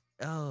shit.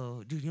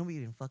 Oh, dude, you know what's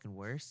even fucking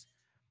worse?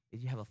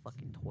 Is you have a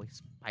fucking toy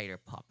spider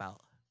pop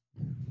out,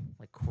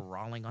 like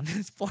crawling on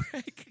his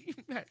forehead. Can you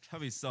imagine?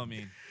 That'd be so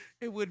mean.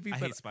 It would be. I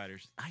but hate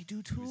spiders. I do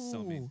That'd too. be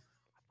so mean.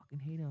 I fucking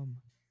hate him.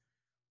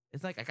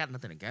 It's like I got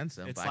nothing against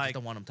him, It's but I like- just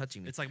don't want him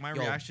touching me. It's like my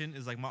Yo. reaction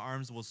is like my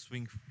arms will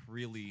swing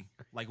freely,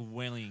 like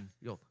wailing.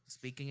 Yo,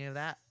 speaking of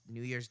that,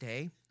 New Year's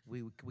Day,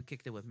 we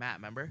kicked it with Matt.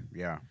 Remember?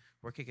 Yeah.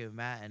 We're kicking it with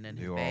Matt, and then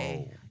Yo.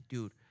 they,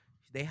 dude,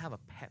 they have a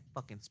pet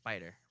fucking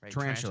spider, right?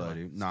 Tarantula,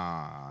 dude.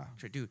 Nah.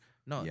 Dude,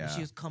 no, Yeah.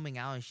 she was coming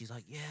out and she's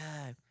like, yeah,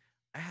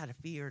 I had a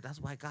fear. That's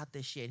why I got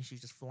this shit. And she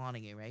was just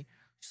flaunting it, right?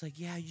 She's like,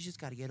 yeah, you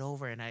just got to get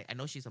over it. And I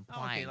know she's Oh,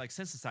 implying. okay, like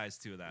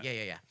sensitized to that.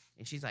 Yeah.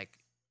 And she's like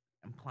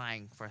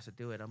implying for us to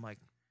do it. I'm like,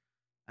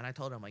 and I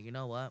told her, I'm like, you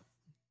know what?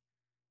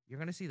 You're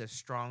going to see the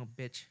strong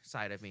bitch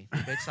side of me. The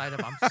bitch side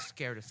of I'm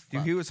scared as fuck.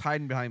 Dude, he was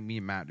hiding behind me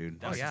and Matt, dude.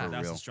 That's, yeah. for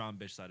that's real. a strong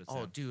bitch side of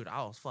Oh, Sam. dude,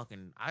 I was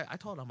fucking. I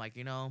told him like,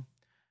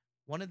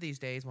 one of these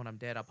days when I'm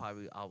dead, I'll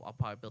probably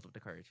build up the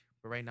courage.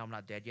 But right now I'm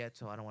not dead yet,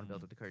 so I don't want to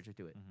build up the courage to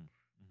do it.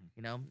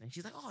 And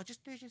she's like, oh,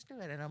 just do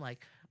it. And I'm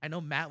like, I know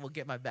Matt will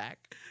get my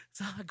back,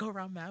 so I go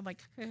around Matt. I'm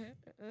like,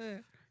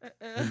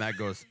 And Matt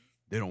goes,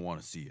 they don't want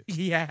to see it.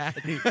 yeah,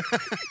 dude.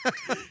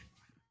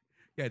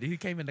 Yeah, dude, he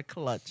came in the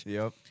clutch.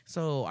 Yep.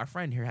 So our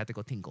friend here had to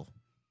go tingle.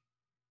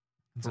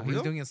 So For he's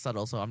real? doing it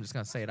subtle, so I'm just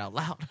gonna say it out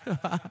loud.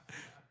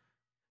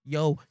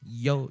 Yo,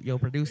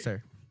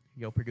 producer.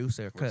 What's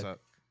Cook, up?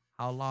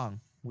 how long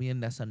we in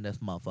this on this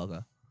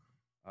motherfucker?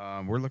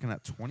 We're looking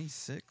at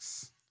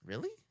 26.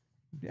 Really?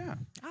 Yeah.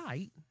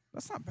 Alright.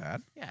 That's not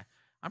bad.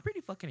 I'm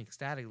pretty fucking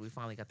ecstatic we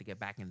finally got to get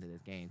back into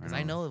this game because I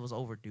I know. know it was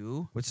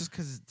overdue. Which is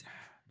because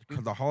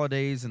the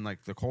holidays and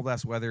like the cold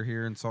ass weather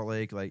here in Salt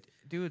Lake, like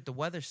Dude, the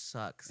weather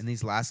sucks. in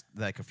these last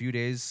like a few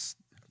days.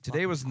 Today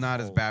Fucking was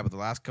not as cold. bad, but the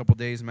last couple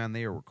days, man,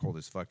 they were cold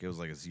as fuck. It was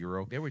like a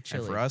 0. They were And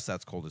chilly. for us,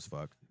 that's cold as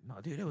fuck. No,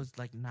 dude, it was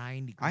like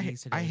 9 degrees I hate,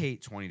 today. I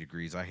hate 20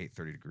 degrees. I hate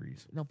 30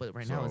 degrees. No, but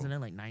right now, So- isn't it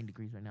like 9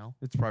 degrees right now?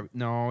 It's probably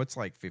no, it's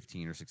like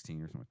 15 or 16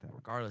 or something like that.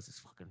 Regardless, it's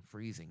fucking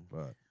freezing.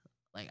 But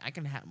Like, I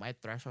can have my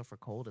threshold for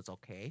cold, it's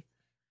okay.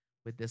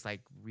 But this, like,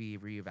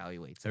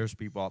 reevaluates. there's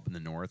people up in the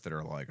north that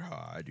are like,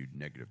 I do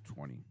negative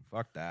 20.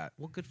 Fuck that.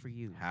 Well, good for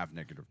you. Have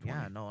negative 20.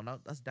 Yeah, no,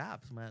 that's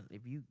daps, man.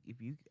 If you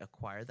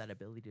acquire that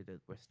ability to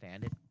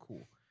withstand it,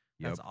 cool.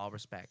 That's Yep. all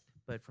respect.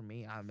 But for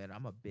me, I'm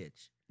a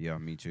bitch. Yeah,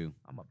 me too.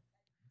 I'm a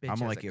bitch. I'm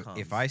as like, it if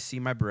comes. I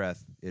see my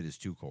breath, it is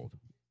too cold.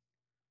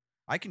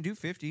 I can do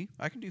 50.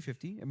 I can do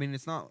 50. I mean,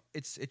 it's not.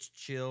 It's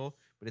chill,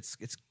 but it's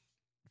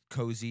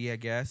cozy. I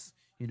guess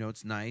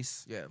it's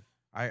nice. yeah,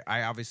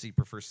 I obviously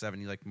prefer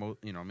 70. Like I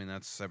mean,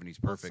 that's 70's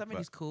perfect. Well,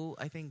 70's cool.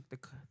 I think the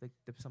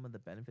some of the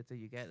benefits that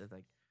you get is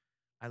like,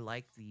 I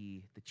like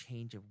the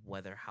change of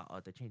weather. How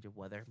the change of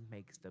weather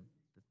makes the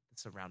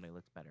surrounding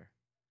looks better.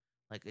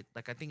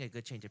 Like I think a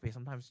good change of pace.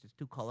 Sometimes it's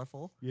too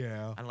colorful.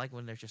 yeah. I like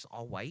when there's just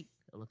all white.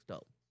 It looks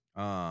dope.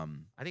 I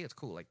think it's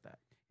cool like that.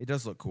 It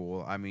does look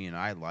cool. I mean,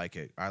 I like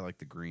it. I like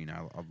the green.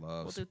 I love.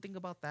 Well, dude, think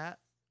about that.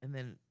 And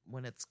then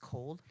when it's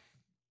cold,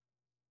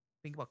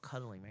 think about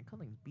cuddling, man.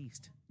 Cuddling's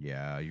beast.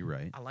 Yeah, you're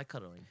right. I like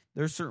cuddling.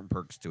 There's certain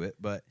perks to it,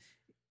 but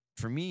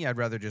for me, I'd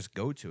rather just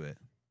go to it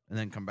and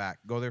then come back.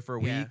 Go there for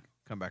a Yeah. week,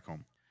 come back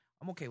home.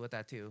 I'm okay with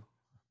that too.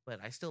 But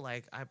I still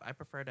I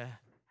prefer to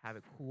have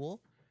it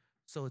cool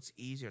so it's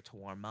easier to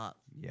warm up.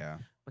 Yeah.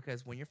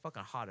 Because when you're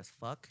fucking hot as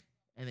fuck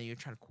and then you're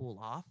trying to cool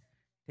off,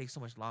 it takes so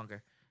much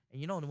longer.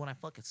 And when I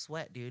fucking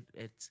sweat, dude,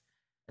 it's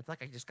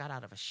like I just got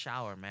out of a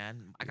shower,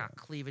 man. I got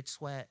cleavage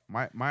sweat.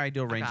 My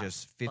ideal I range got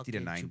is 50 to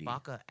fucking 90.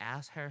 Chewbacca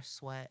ass hair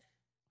sweat.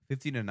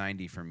 50 to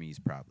 90 for me is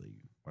probably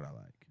what I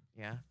like.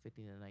 Yeah,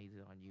 50 to 90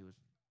 on you is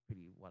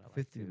pretty what I like.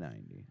 50 too. to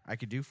 90. I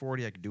could do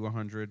 40. I could do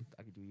 100.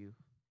 I could do you.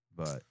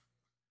 But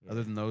Yeah.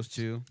 other than those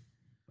two,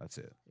 that's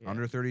it. Yeah.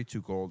 Under 30,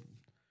 too cold.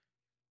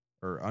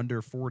 Or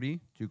under 40,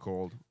 too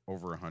cold.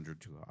 Over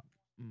 100, too hot.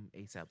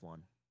 ASAP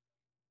one.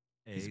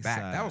 He's back.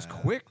 That was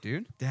quick,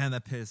 dude. Damn,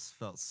 that piss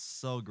felt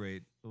so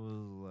great. It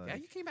was Yeah,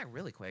 like, you came back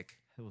really quick.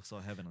 it was so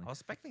heavenly. I was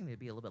expecting it to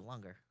be a little bit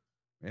longer.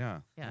 Yeah.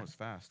 Yeah. That was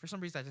fast. For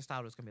some reason, I just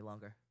thought it was gonna be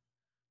longer.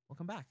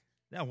 Welcome back.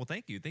 Yeah, well,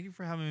 thank you. Thank you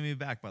for having me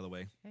back, by the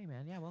way. Hey,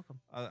 man. Yeah, welcome.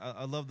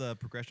 I love the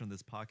progression of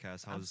this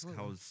podcast.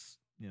 Absolutely. How's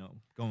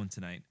going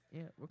tonight?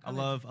 Yeah, we're I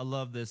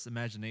love this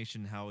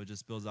imagination, how it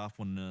just builds off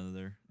one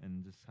another,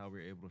 and just how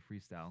we're able to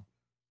freestyle.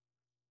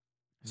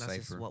 That's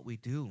just Cypher. what we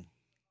do.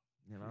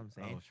 You know what I'm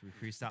saying? Oh, should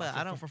we freestyle? But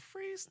I don't- for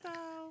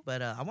freestyle.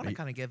 But I want Are to you-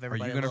 kind of give Are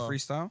everybody. you going to a little,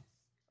 freestyle?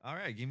 All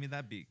right, give me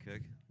that beat,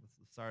 Cook.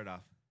 Let's start it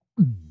off.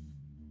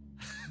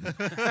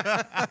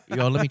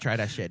 Yo, let me try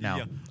that shit now.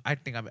 Yeah. I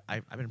think I've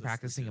been Let's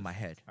practicing do in my this.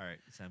 head. All right,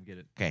 Sam, get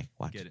it. Okay,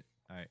 watch. Get it.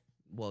 All right.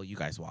 Well, you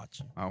guys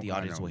watch. Oh, The I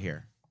audience know. will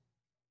hear.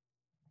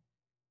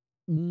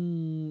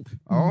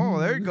 Oh,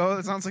 there you go.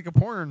 That sounds like a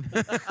porn.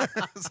 Sounds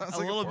A like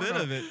little bit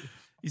porno. of it.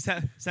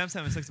 Sam's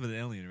having sex with an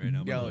alien right now,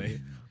 by the Yo,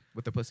 way.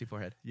 With the pussy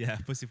forehead. Yeah,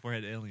 pussy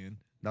forehead alien.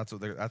 That's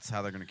what. That's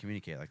how they're gonna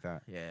communicate like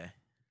that. Yeah.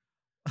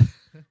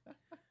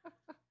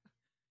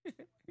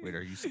 Wait,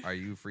 are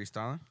you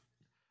freestyling?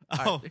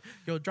 Oh,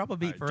 Yo, drop a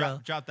beat all right,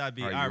 for drop that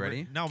beat. Are you All right,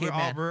 ready? No,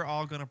 Caveman. we're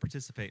all gonna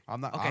participate. I'm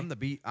not. Okay. I'm the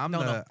beat. I'm No,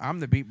 the. no. I'm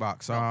the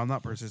beatbox. So I'm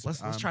not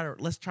participating.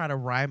 let's try to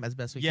rhyme as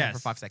best we can for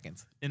Yes. 5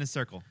 seconds. In a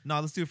circle. No,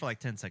 let's do it for like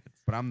 10 seconds.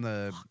 But I'm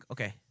the.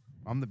 Okay.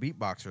 I'm the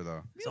beatboxer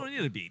though. You don't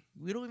need a beat.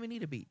 We don't even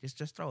need a beat.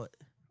 Just throw it.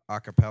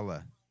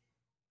 Acapella.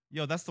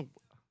 Yo, that's the.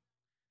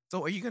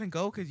 So are you gonna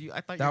go? Because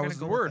I thought you That were was gonna the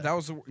go with word. that. That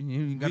was the.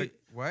 You got it.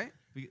 What?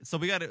 So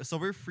we got it. So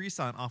we're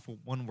freestyling off of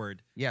one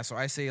word. Yeah. So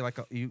I say like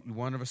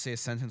one of us say a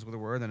sentence with a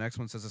word. The next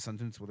one says a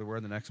sentence with a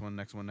word. The next one.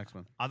 Next one. Next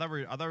one. I thought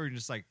we were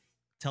just like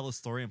tell a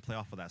story and play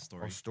off of that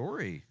story. Oh,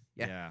 story.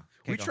 Yeah.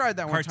 We go. tried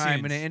that one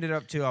time and it Cartoons. ended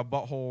up to a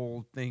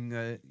butthole thing.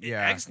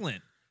 Yeah.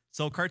 Excellent.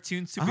 So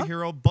cartoon Uh-huh.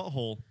 superhero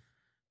butthole,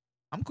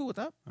 I'm cool with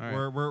that.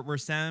 All right. where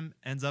Sam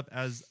ends up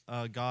as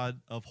a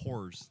god of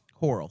horrors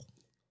Horror.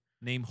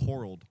 named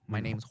Horold. My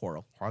name's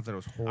Horror. I thought it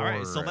was All horror.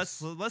 right, so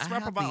let's I rap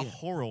have about the-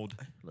 Horold,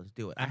 Let's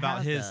do it. I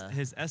about have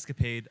his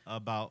escapade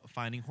about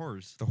finding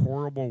horrors. the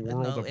horrible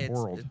world no, of it's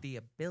world. the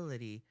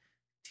ability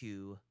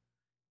to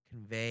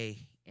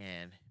convey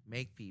and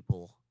make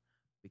people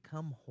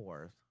become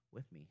whores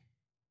with me.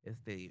 Is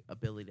the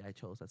ability I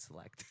chose to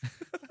select.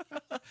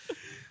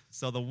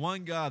 So the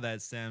one god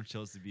that Sam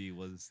chose to be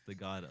was the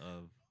god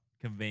of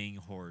conveying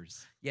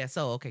horrors. Yeah,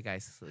 so okay,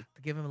 guys, so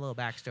to give him a little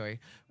backstory,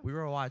 we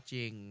were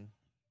watching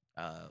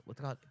what's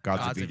it called?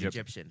 Gods of Egypt.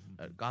 Egyptian.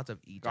 Gods of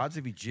Egypt. Gods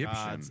of Egyptian.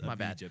 Gods My of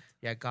bad. Egypt.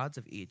 Yeah, Gods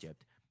of Egypt.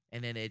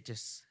 And then it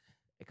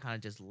kind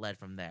of just led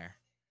from there.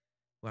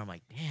 Where I'm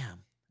like, damn.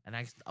 And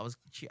I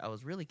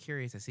was really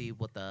curious to see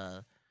what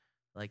the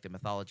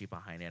mythology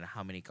behind it and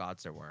how many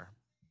gods there were.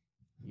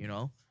 You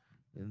know?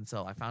 And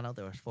so I found out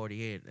there was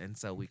 48, and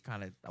so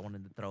I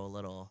wanted to throw a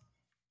little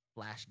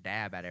flash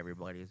dab at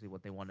everybody to see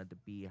what they wanted to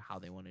be, how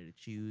they wanted to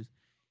choose,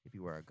 if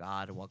you were a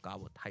god, and what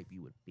type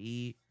you would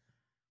be.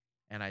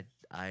 And I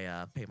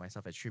paid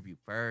myself a tribute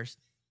first,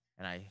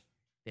 and I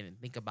didn't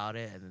think about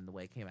it, and then the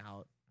way it came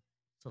out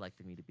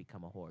selected me to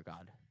become a horror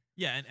god.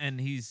 Yeah, and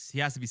he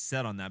has to be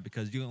set on that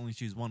because you can only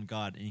choose one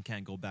god and you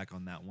can't go back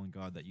on that one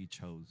god that you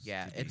chose.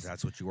 Yeah, to be. it's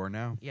That's what you are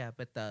now. Yeah,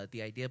 but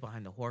the idea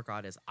behind the whore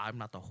god is I'm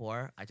not the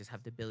whore. I just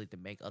have the ability to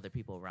make other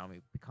people around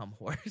me become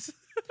whores.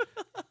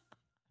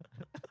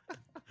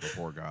 The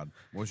poor god.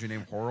 What was your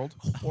name? Horold?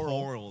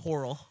 Horold.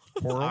 Horror.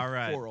 Horold? All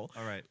right. Horror.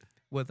 All right.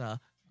 With a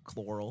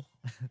chloral.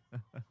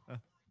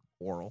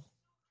 Oral.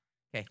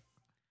 Okay.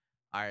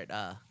 All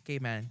right,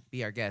 Caveman,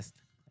 be our guest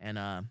and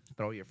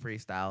throw your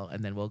freestyle,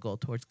 and then we'll go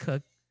towards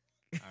cook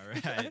All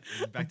right.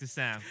 And back to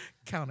Sam.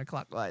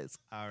 counterclockwise.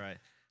 All right.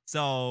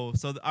 So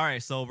all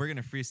right. So we're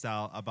gonna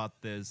freestyle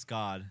about this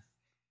god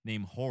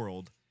named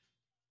Horold.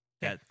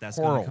 That's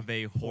gonna Horror.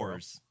 convey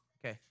horrors.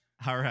 Okay.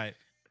 All right.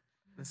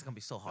 This is gonna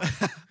be so hard.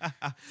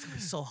 It's gonna be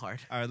so hard.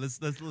 All right.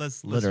 Let's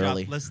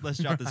Literally.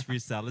 drop this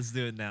freestyle. Let's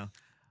do it now.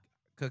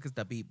 Cook is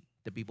the b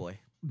boy.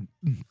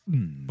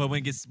 But when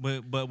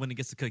it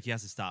gets to Cook, he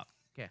has to stop.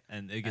 Okay.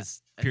 And it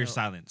gets I pure know.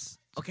 silence.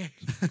 Okay.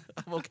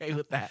 I'm okay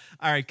with that.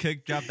 All right,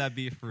 Cook, drop that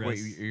beat for Wait,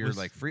 us. you're What's-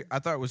 like free? I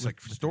thought it was like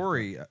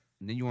story. And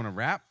then you want to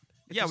rap?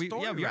 It's yeah, a we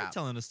story are rap.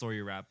 telling a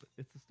story rap.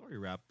 It's a story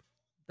rap.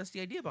 That's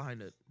the idea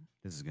behind it.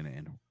 This is gonna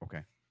end.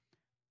 Okay.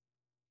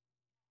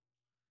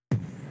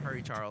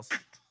 Hurry, Charles.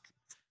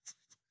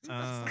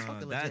 That's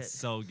fucking legit. That's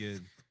so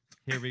good.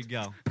 Here we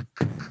go.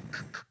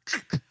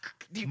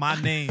 My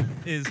name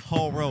is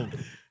Horold.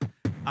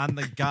 I'm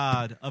the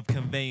god of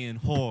conveying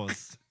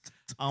whores.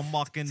 I'm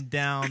walking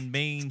down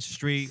Main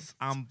Street.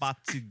 I'm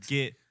about to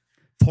get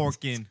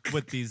porking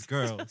with these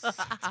girls.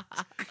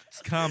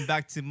 Come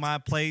back to my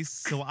place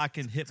so I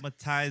can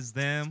hypnotize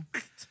them.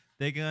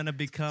 They're gonna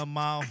become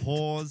my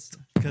whores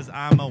because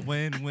I'm a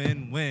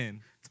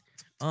win-win-win.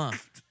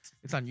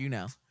 It's on you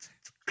now.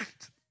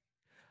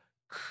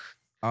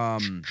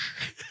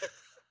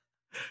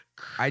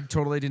 I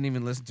totally didn't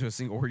even listen to a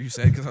single word you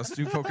said because I was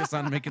too focused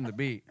on making the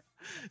beat.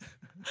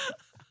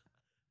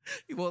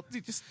 Well,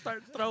 you just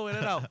start throwing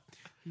it out.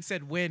 He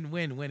said win,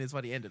 win, win is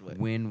what he ended with.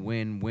 Win,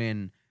 win,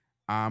 win.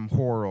 I'm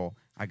Horrell.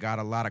 I got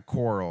a lot of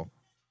coral.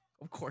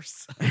 Of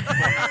course.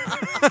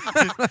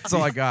 That's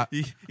all I got.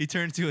 He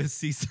turned to a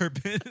sea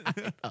serpent.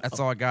 That's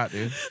all I got,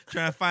 dude.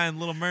 Trying to find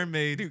Little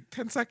Mermaid. Dude,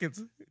 10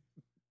 seconds.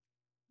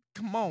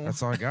 Come on.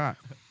 That's all I got.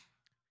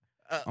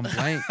 I'm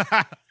blank.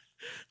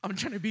 I'm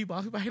trying to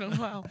beatbox, but I don't know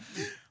how.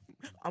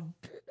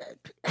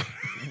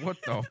 What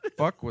the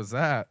fuck was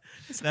that?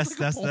 That's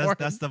like a porn.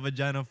 that's the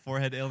vagina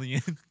forehead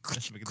alien.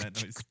 That's making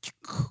that noise.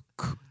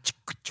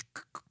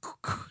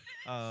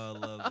 Oh, I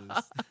love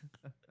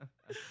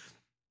this.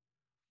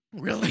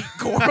 Really?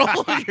 Coral?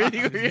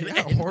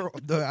 Yeah,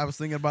 Horrell. I was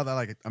thinking about that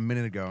like a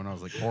minute ago, and I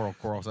was like,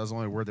 coral. So that's the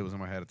only word that was in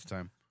my head at the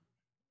time.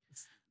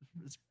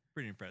 It's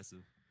pretty impressive.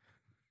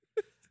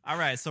 All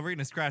right, so we're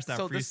gonna scratch that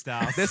So this-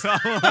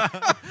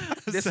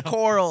 freestyle. This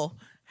coral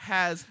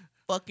has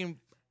fucking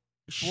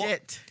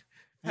shit.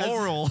 Has-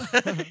 Floral.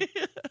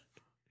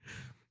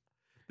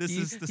 This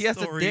is the he has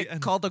a story. dick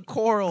and called a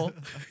coral.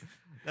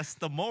 That's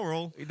the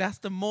moral. That's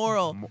the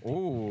moral.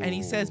 Oh. And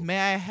he says, "May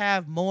I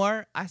have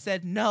more?" I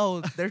said,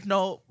 "No, there's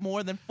no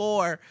more than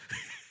 4."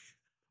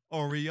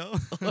 Oreo.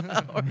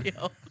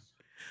 Oreo.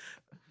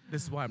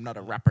 This is why I'm not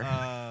a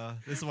rapper.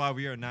 This is why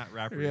we are not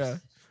rappers. Yeah.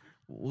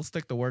 We'll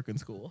stick to work in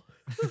school.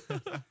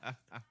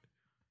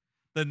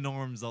 The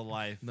norms of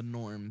life. The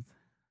norms.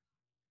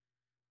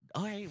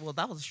 Oh, hey, well,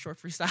 that was a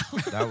short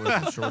freestyle. That was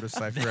the shortest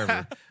cipher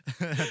ever.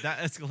 That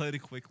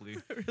escalated quickly.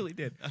 It really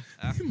did.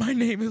 My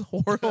name is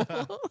Horrible.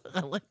 I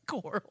like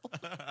coral.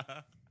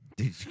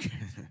 Did you-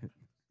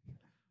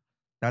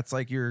 That's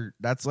like your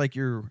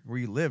where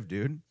you live,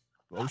 dude.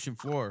 Ocean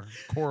floor,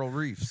 coral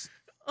reefs.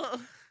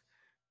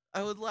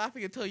 I was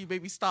laughing until you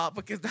made me stop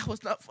because that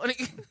was not funny.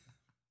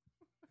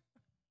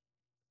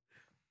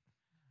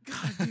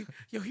 God, dude.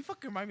 Yo, he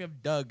fucking remind me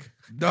of Doug.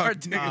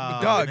 Cartoon.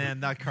 Doug. Man,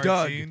 that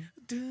cartoon.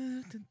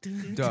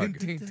 Doug.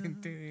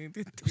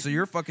 So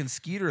you're a fucking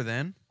Skeeter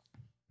then?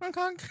 Honk,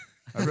 honk.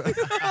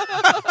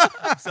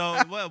 So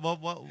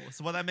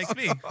what that makes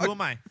me? Who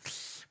am I?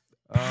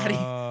 Patty.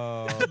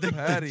 The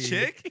Patty.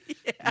 chick?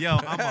 Yeah. Yo,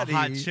 I'm a hot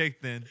Patty.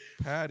 chick then.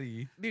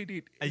 Dude,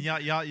 Dude. And y'all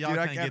Dude,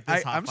 can't get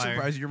this hot I'm fire.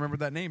 surprised you remember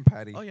that name,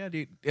 Patty. Oh yeah,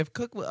 dude. If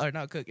Cook or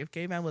not Cook, if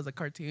Caveman was a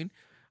cartoon,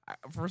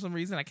 for some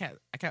reason I can't.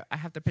 I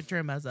have to picture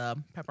him as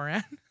Pepper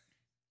Ann.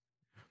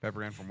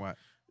 Pepper Ann from what?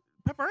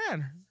 Pepper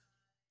Ann.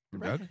 From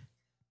Doug?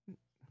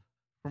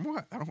 From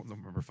what? I don't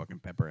remember fucking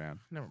Pepper Ann.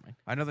 Never mind.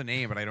 I know the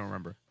name, but I don't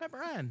remember.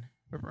 Pepper Ann.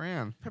 Pepper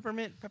Ann.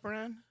 Peppermint. Pepper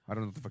Ann. I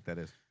don't know what the fuck that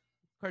is.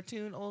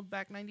 Cartoon, old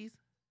back 90s.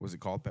 Was it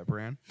called Pepper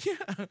Ann?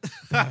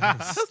 Yeah.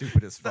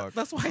 Stupid as fuck.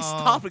 That's why I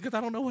stopped because I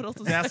don't know what else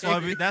to That's say.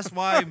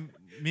 why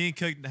me and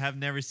Cook have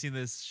never seen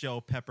this show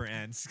Pepper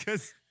Ants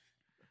because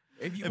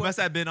If you it must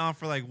have been on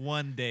for like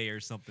one day or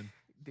something.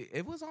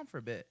 it was on for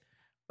a bit.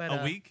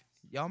 But A week?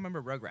 Y'all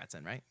remember Rugrats,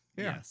 right?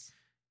 Yeah. Yes.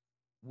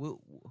 Who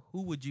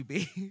would you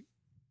be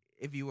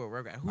if you were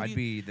a Rugrat? I'd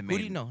be the main. Who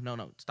do you know?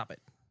 No, stop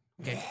it.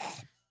 Okay.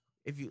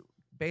 If you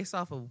based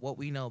off of what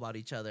we know about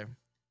each other,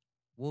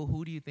 well,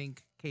 who do you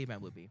think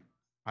Caveman would be?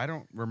 I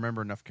don't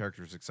remember enough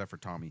characters except for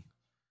Tommy.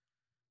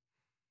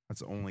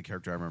 That's the only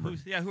character I remember.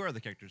 Who are the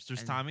characters?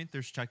 There's And- Tommy.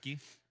 There's Chucky.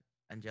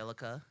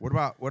 Angelica. What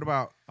about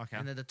Okay.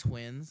 And then the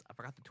twins. I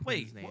forgot the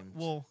twins' Wait. names.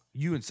 Well,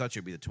 you and Such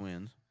would be the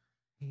twins?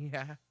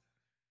 yeah.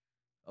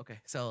 Okay,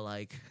 so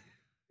like,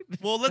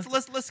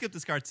 let's skip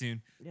this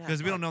cartoon yeah,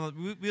 because we don't know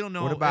we don't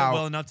know What it about-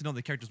 well enough to know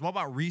the characters. What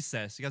about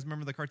Recess? You guys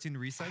remember the cartoon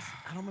Recess?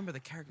 I don't remember the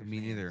character. Me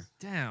neither.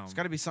 Damn. It's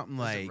got to be something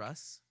Was like. it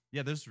Russ?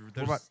 Yeah. There's What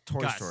about Toy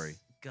Gus. Story?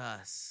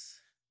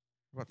 Gus.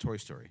 What about Toy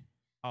Story?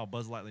 Oh,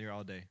 Buzz Lightyear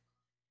all day.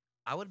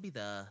 I would be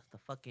the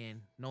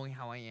fucking knowing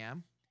how I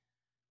am.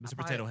 Mr.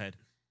 probably- Potato Head.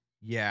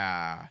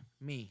 Yeah.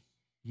 Me.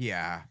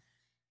 Yeah.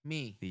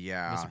 Me.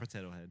 Yeah. Mr.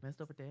 Potato Head.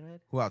 Mr. Potato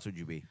Head. Who else would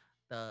you be?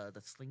 The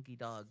slinky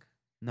dog.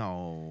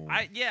 No.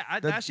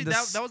 Actually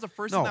the that was the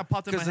first thing that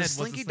popped in my head. the Was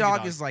the Slinky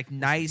Dog is like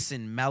nice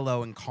and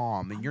mellow and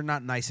calm, and you're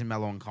not nice and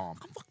mellow and calm.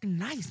 I'm fucking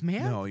nice,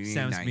 man. No, you ain't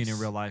Sam's nice. mean in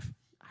real life.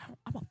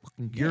 I'm a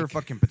fucking dick. You're a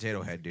fucking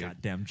potato head, dude.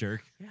 Goddamn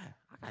jerk. Yeah,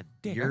 I got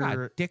dick. I You're-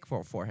 got dick for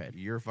a forehead.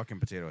 You're a fucking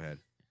potato head.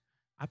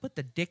 I put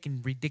the dick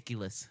in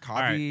ridiculous.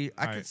 Kavi,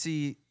 all I right. could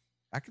see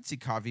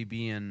Kavi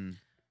being.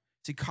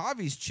 See,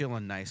 Kavi's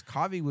chilling nice.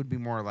 Kavi would be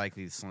more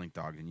likely the Slink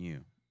Dog than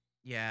you.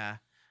 Yeah.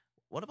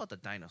 What about the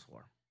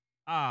dinosaur?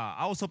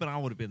 I was hoping I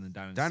would have been the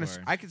dinosaur.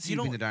 Dinosaur. I could see You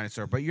you being don't- the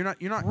dinosaur, but you're not.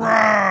 You're not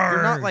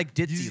Roar! like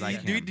Do ditzy you,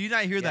 like do, him. do you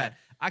not hear Yeah. that?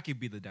 I could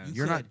be the dinosaur.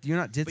 You're not. You're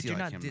not ditzy But you're like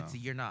not him. ditzy. Though.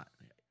 You're not.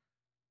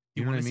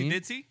 You You know want what to I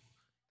mean? see Ditzy?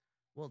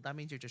 Well, that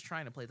means you're just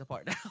trying to play the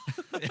part now.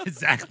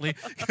 Exactly.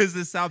 Because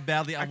this is how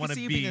badly I can want see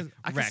to you be being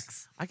a-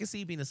 Rex. I can see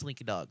you being a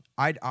slinky dog.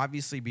 I'd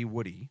obviously be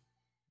Woody.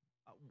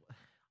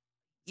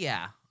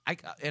 Yeah.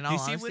 In Do all you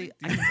see honesty, Woody?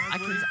 I Do you can, see I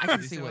can, Woody? I Do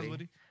can you see see Woody.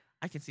 Woody?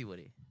 I can see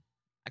Woody.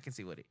 I can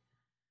see Woody.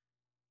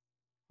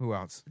 Who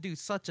else? Dude,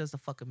 such as the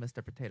fucking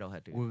Mr. Potato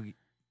Head, dude. Well,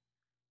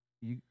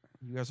 you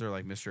guys are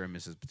like Mr. and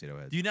Mrs. Potato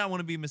Head. Do you not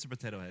want to be Mr.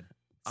 Potato Head?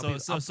 I'll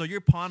So be- so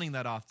you're pawning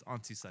that off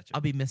onto such a.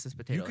 I'll be Mrs.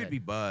 Potato You could Head. be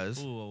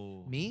Buzz.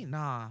 Ooh. Me?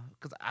 Nah,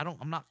 because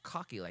I'm not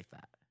cocky like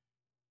that.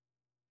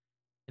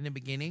 In the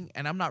beginning,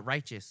 and I'm not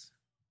righteous.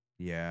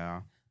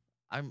 Yeah.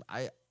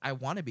 I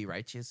want to be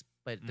righteous,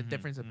 but the Mhm,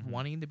 difference of mhm.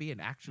 wanting to be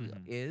and actually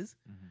Mhm. is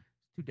Mhm.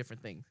 two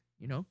different things.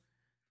 You know,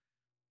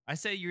 I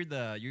say you're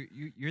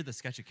the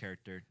sketchy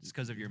character just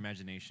because of your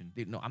imagination.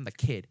 dude. No, I'm the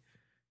kid.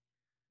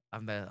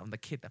 I'm the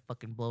kid that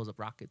fucking blows up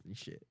rockets and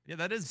shit. Yeah,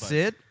 that is Buzz.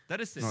 Sid?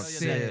 That is Sid. No, Oh, yeah,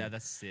 Sid. Yeah,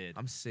 that's Sid.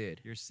 I'm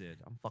Sid. You're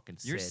Sid. I'm fucking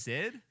Sid. You're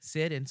Sid?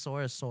 Sid and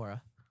Sora's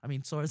Sora. I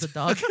mean, Sora's a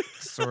dog.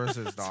 Sora's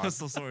his dog.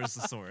 So Sora is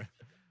the Sora.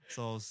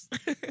 So What's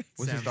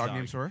his Sam's dog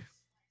named Sora?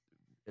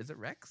 Is it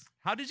Rex?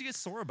 How did you get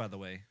Sora, by the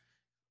way?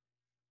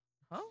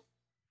 Huh?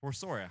 Or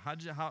Sora? How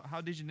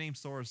did you name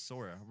Sora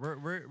Sora?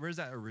 Where's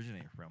that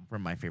originate from?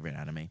 From my favorite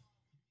anime,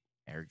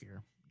 Air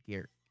Gear.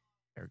 Air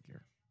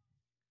Gear.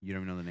 You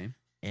don't even know the name?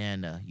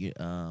 And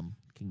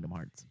Kingdom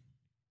Hearts.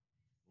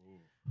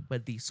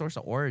 But the source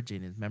of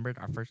origin is, remember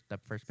that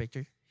first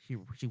picture?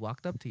 She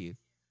walked up to you.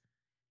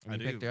 And I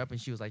you picked do. her up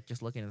and she was like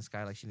just looking in the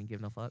sky like she didn't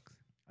give no fucks.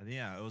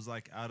 Yeah, it was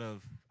like out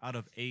of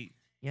 8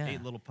 Yeah.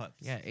 8 little pups.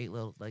 Yeah, 8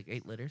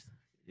 litters.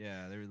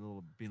 Yeah, they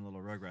were being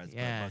little rugrats.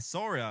 Yeah. But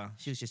Sora,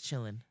 She was just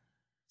chilling.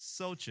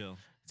 so chill.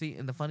 See,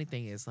 and the funny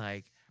thing is,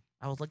 like,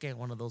 I was looking at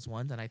one of those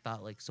ones, and I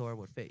thought like Sora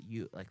would fit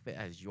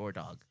as your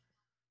dog,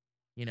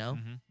 you know.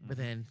 Mhm, But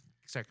mhm. then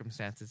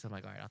circumstances, I'm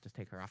like, all right, I'll just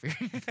take her off your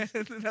hands.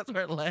 And that's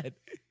where it led.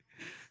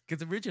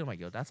 Because originally, I'm like,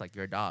 yo, that's like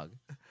your dog.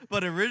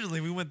 But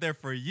originally, we went there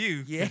for you.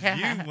 'Cause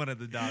Yeah. You wanted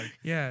the dog.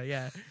 Yeah,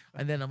 yeah.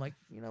 And then I'm like,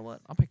 you know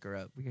what? I'll pick her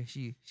up because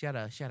she had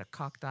a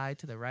cocked eye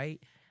to the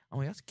right. I'm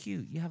like, that's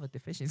cute. You have a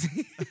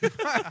deficiency.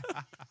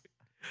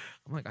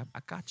 I'm like, I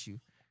got you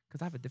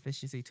because I have a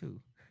deficiency too.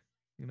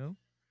 You know?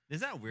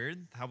 Is that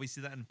weird how we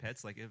see that in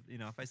pets? Like, if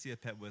I see a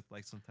pet with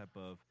like some type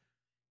of,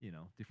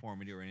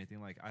 deformity or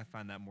anything, like I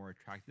find that more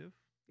attractive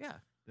Yeah.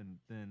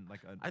 than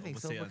like I think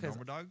let's so say a because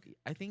normal dog.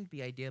 I think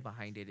the idea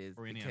behind it is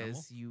Or any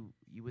because you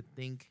would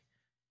think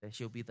that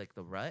she'll be like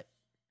the rut,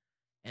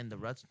 and the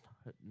ruts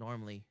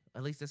normally,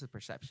 at least this is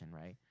perception,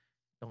 right?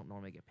 Don't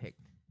normally get picked.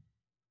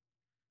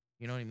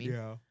 You know what I mean?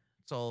 Yeah.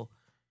 So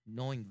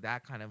knowing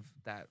that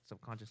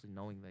subconsciously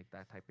knowing like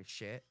that type of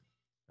shit,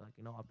 you're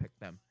like, I'll pick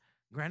them.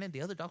 Granted,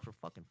 the other dogs were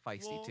fucking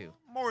feisty too.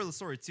 Moral of the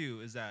story too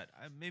is that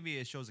maybe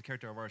it shows a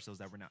character of ourselves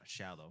that we're not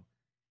shallow.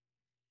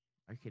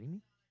 Are you kidding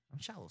me? I'm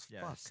shallow as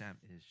Yeah, fuck. Sam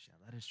is shallow.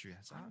 That is true.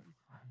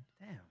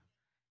 Damn,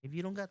 If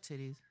you don't got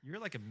titties, you're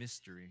like a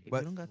mystery. if But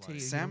you don't got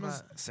titties, Sam you is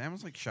don't got,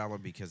 Sam's like shallow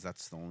because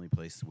that's the only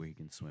place where he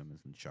can swim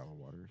is in shallow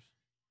waters.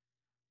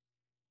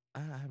 I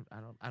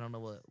don't know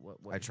what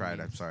I he tried. I'm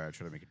means. sorry. I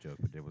tried to make a joke,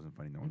 but it wasn't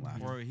funny. No one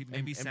laughed. Or maybe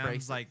Embrace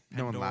Sam's it. like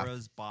No one laughed.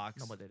 Pandora's box.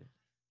 No, but did it.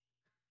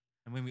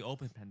 And when we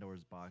open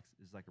Pandora's box,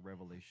 it's like a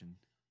revelation.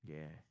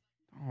 Yeah.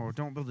 Oh,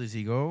 don't build his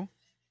ego.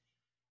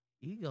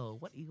 Ego.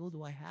 What ego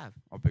do I have?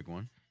 I'll pick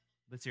one.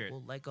 Let's hear it.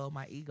 Well, let go of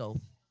my ego.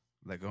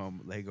 Let go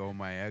of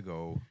my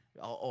ego.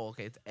 Oh,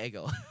 okay, it's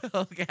ego.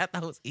 Okay, I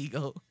thought it was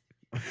ego.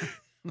 Oh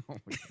my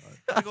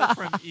god. I go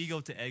from ego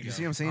to ego. You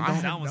see what I'm saying? I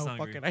Don't, Sam have was no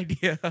hungry. fucking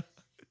idea.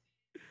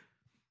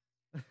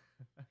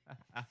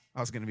 I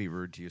was gonna be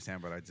rude to you,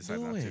 Sam, but I decided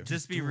Do not to. it.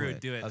 Just be Do rude.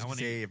 it. Do it. I was I gonna want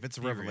say if it's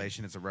a be rude.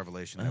 revelation, it's a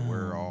revelation that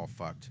we're all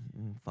fucked.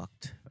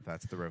 Fucked. If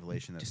that's the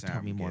revelation that Just Sam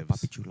tell me more,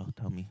 gives. Papi Chulo.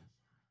 Tell me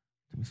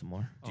some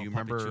more. Do you Papi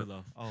remember-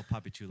 Chulo. Oh,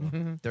 Papi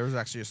Chulo. There was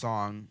actually a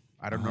song.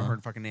 I don't know Uh-huh.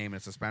 her fucking name.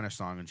 It's a Spanish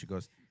song, and she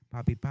goes,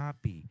 "Papi,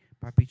 papi,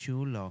 papi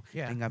chulo,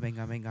 Yeah. venga,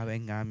 venga, venga,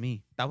 venga a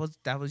mí."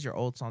 That was your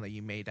old song that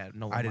you made that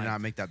no one I did liked.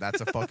 not make that.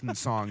 That's a fucking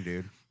song,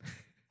 dude.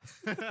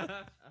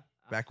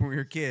 Back when we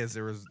were kids,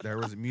 there was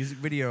a music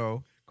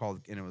video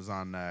called, and it was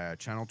on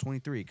channel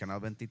 23, Canal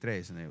 23,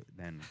 and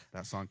then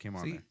that song came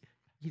on See,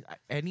 there.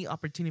 any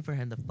opportunity for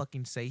him to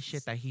fucking say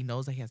shit that he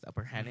knows that he has the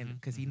upper hand in Mhm,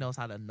 because he knows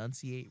how to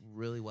enunciate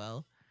really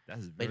well.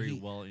 That's But very he-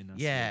 well enough.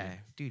 Yeah,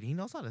 dude, he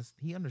knows how to.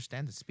 He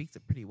understands and speaks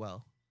it pretty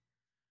well.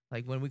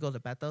 Like when we go to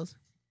Beto's,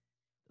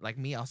 like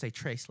me, I'll say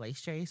tres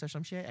leches or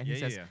some shit, and he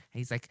says, and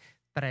he's like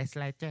tres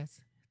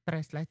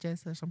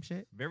leches or some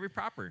shit. Very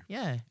proper.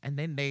 Yeah, and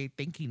then they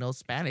think he knows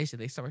Spanish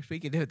and they start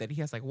speaking to it. Then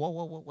he has like,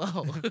 whoa. I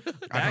don't know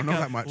Back that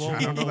up. much. Whoa,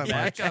 I don't know whoa, that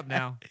back much. up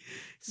now.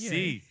 Yeah.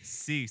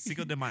 Sí,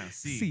 Cinco de Mayo.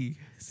 Sí. See,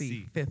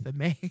 Sí. 5th of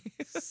May.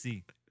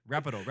 Sí.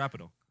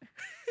 Rápido.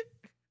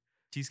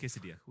 Cheese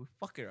quesadilla. We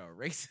fucking are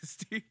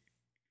racist,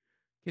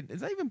 dude.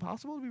 Is that even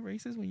possible to be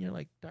racist when you're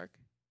like dark?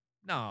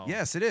 No.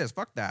 Yes, it is.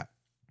 Fuck that.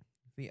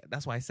 Yeah,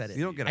 that's why I said it.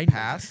 You don't get I a know-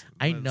 pass.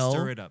 I But know.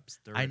 Stir it up.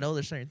 I know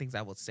there's certain things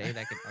I would say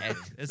that could egg,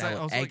 It's that like-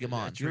 would also egg like him a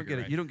on. You don't trigger,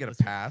 get right? you don't get a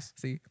Let's- pass.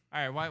 See,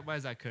 All right. Why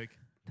is that, Cook?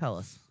 tell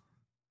us.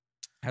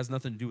 Has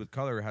nothing to do with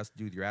color. It has to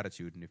do with your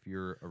attitude. And if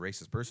you're a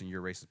racist person,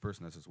 you're a racist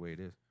person. That's just the way it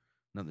is.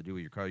 Nothing to do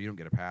with your color. You don't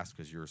get a pass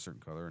because you're a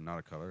certain color and not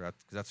a color. Because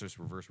that's just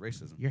reverse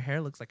racism. Your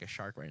hair looks like a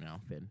shark right now,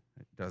 Finn.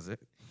 Does it?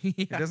 yeah.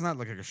 It does not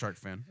look like a shark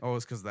fin. Oh,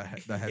 it's because the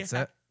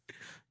headset.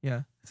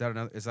 Yeah. Is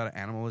that an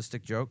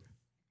animalistic joke?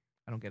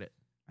 I don't get it.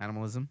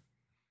 Animalism,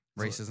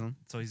 So- racism,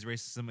 So he's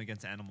racism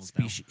against animals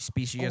now. Oh,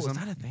 speciesism. is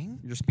that a thing?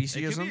 Your It could be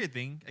speciesism. a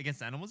thing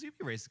against animals. You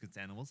could be racist against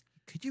animals.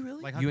 Could you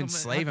really? Like, how You come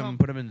enslave how them, come-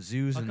 put them in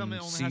zoos how and come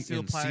it only has to in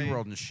apply-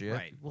 SeaWorld and shit.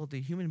 Right. well,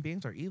 the human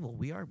beings are evil.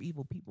 We are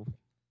evil people.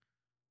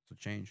 So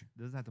change.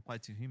 Doesn't have to apply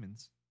to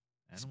humans.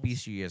 Animals.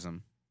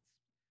 Speciesism.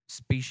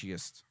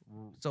 Speciest.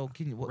 So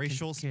can what,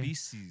 Racial can,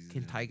 species.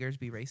 Can tigers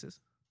be racist?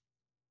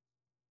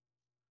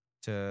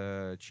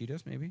 To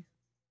cheetahs, maybe.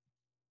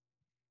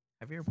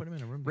 Have you ever put them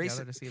in a room Raci-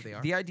 together to see if they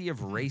are? The idea of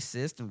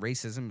racist and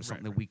racism is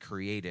something that we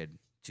created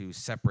to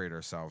separate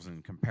ourselves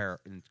and compare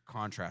and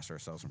contrast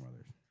ourselves from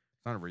others.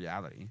 It's not a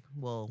reality.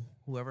 Well,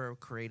 whoever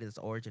created this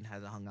origin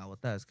hasn't hung out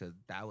with us because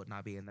that would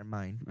not be in their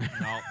mind.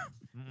 No.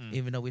 Mm-mm.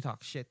 Even though we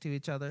talk shit to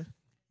each other,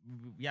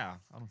 Yeah.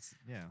 I don't.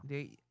 Yeah.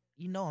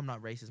 you know I'm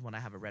not racist when I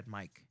have a red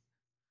mic,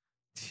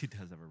 He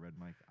does have a red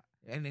mic.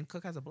 and then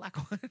Cook has a black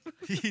one.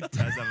 He does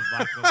have a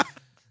black one.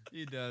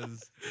 He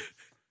does.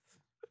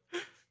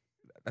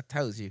 That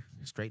tells you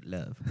straight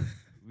love.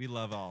 We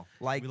love all.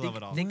 Like We think, love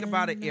it all. think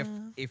about it.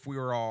 One If we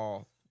were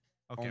all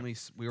Okay.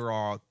 we were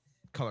all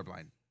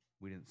colorblind,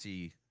 we didn't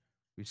see.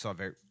 We saw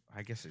very.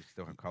 I guess they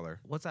still have color.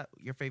 What's that?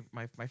 Your favorite?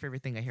 My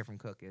favorite thing I hear from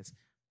Cook is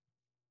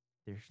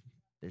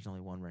there's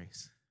only one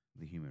race.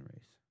 The human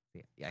race.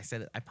 Yeah, I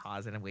said it. I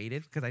paused and I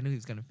waited because I knew he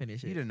was gonna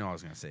finish You it. didn't know I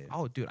was gonna say it.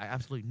 Oh, dude, I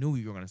absolutely knew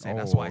you were gonna say it.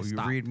 That's why I you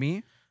stopped. read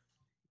me?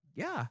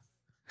 Yeah.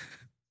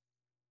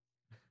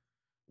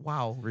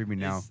 Wow. Read me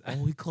now. Is-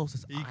 Oh, he closed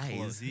his He eyes.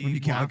 closed- he When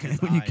you can't locked look,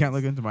 his when you can't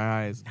eyes. look into my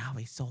eyes. Now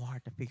it's so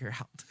hard to figure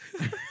out.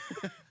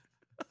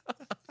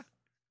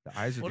 The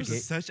eyes are What the is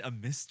This gate. is such a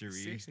mystery.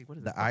 Seriously, what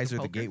is The this, eyes Dr.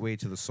 are the Poker? gateway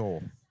to the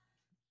soul.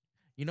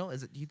 You know,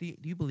 is it? Do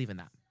you believe in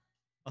that?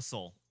 A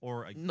soul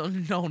or a, No,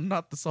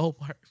 not the soul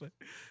part. But,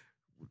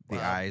 The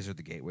Wow. eyes are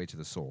the gateway to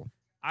the soul.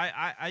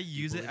 I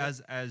use it believe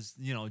it? as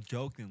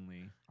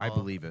jokingly. I Oh,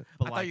 believe it.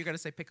 But I like, thought you were gonna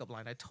say pickup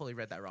line. I totally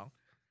read that wrong.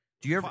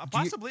 Do you ever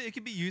possibly it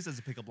could be used as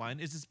a pickup line.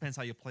 It just depends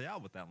how you play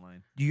out with that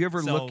line. do you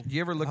ever So- look? Do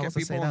you ever look How at was I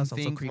saying people that? and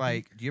Sounds so think creepy.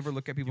 like? Do you ever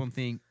look at people and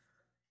think,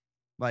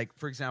 like,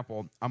 for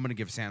example, I'm gonna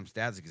give Sam's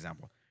dad's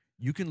example.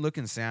 You can look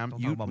in Sam.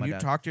 Don't talk about my When you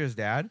dad. talk to his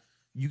dad,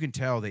 you can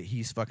tell that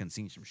he's fucking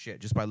seen some shit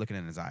just by looking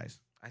in his eyes.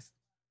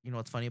 You know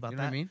what's funny about You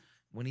know that? what I mean?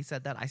 When he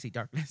said that, I see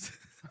darkness.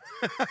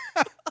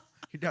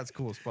 Your dad's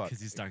cool as fuck. Because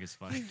he's dark as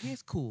fuck.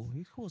 He's cool.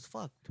 He's cool as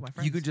fuck to my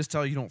friends. You could just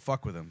tell you don't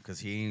fuck with him because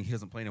he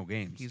doesn't play no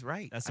games. He's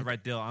right. That's the I-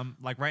 right deal. I'm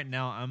like right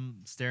now.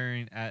 I'm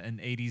staring at an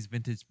 '80s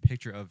vintage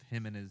picture of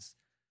him and his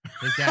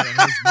dad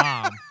and his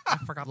mom, I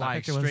forgot that like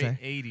picture was straight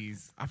there.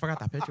 '80s. I forgot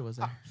that picture was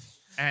there.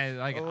 And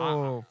like,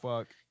 oh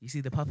fuck! You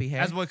see the puffy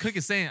hair? as what Cook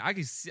is saying, I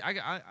can see.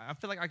 I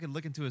feel like I could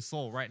look into his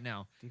soul right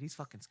now. Dude, he's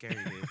fucking scary,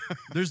 dude.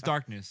 There's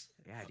darkness.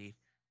 Yeah, dude.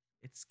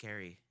 It's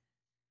scary.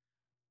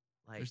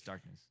 Like There's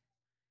darkness.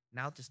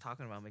 now, just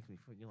talking about it makes me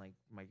feel like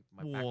my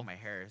back Well, of my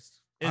hair is.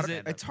 Is stand it-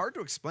 up. It's hard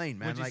to explain,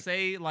 man. Would you Like,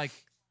 say like,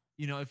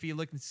 if you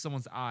look into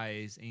someone's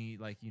eyes and you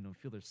like,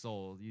 feel their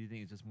soul, you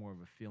think it's just more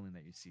of a feeling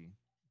that you see?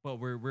 But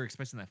we're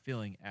expressing that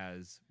feeling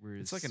as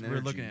It's like an we're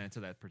looking energy. at it to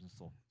that person's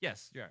soul.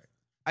 Yes, you're right.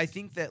 I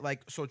think that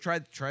so try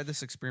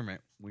this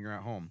experiment when you're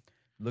at home.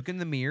 Look in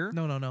the mirror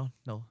No.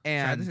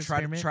 and this try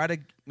experiment. to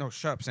no.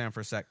 Shut up, Sam,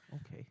 for a sec.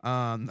 Okay.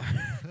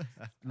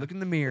 Look in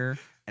the mirror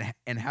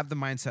and have the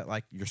mindset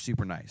like you're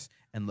super nice,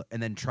 and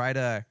then try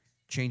to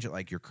change it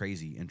like you're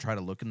crazy, and try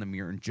to look in the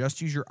mirror and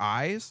just use your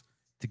eyes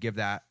to give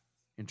that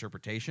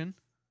interpretation,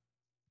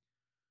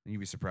 and you'd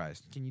be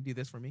surprised. Can you do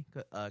this for me,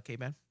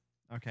 K-Man?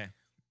 Okay,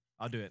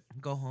 I'll do it.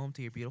 Go home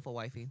to your beautiful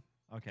wifey.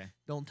 Okay,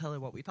 Don't tell her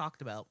what we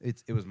talked about.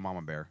 It was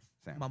Mama Bear,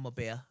 Sam. Mama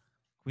Bear,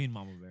 Queen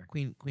Mama Bear.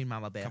 Queen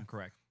Mama Bear. Come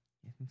correct.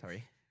 I'm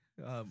sorry,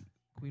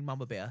 Queen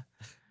Mama Bear.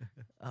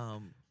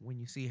 When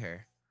you see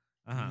her,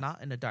 Uh-huh.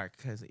 not in the dark,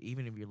 because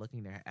even if you're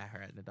looking at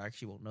her in the dark,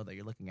 she won't know that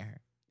you're looking at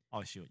her.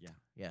 Oh shoot, yeah.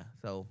 Yeah.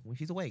 So when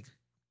she's awake,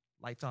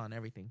 lights on,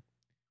 everything,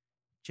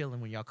 chilling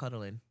when y'all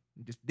cuddling,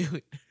 just do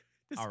it.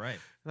 Just All right.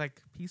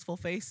 like peaceful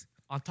face,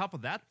 On top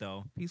of that,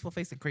 though,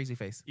 and crazy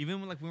face.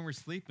 even when we're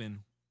sleeping,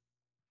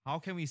 how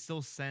can we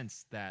still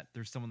sense that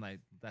there's someone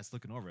that's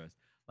looking over us?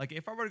 Like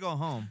if I were to go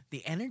home,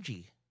 The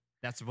energy.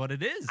 that's what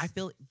it is. I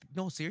feel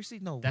no, seriously,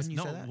 no. that's when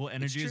you say that, well, it's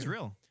energy is true.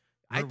 real.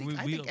 I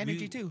think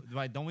energy too.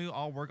 Like, don't we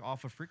all work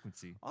off of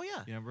frequency? Oh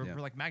yeah, We're Yeah.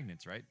 like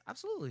magnets, right?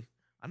 absolutely.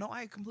 I know.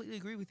 I completely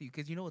agree with you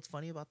because you know what's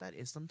funny about that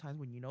is sometimes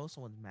when you know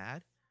someone's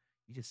mad,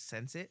 you just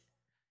sense it.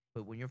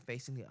 But when you're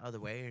facing the other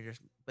way,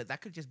 but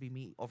that could just be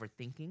me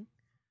overthinking.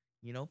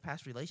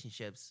 Past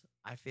relationships,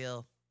 I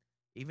feel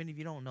even if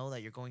you don't know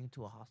that you're going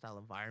into a hostile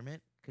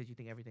environment because you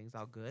think everything's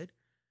all good,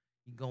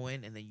 you go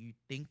in and then you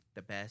think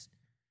the best,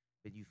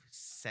 but you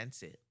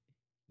sense it.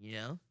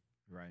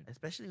 Right.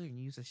 Especially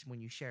when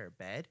you share a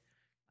bed,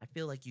 I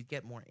feel like you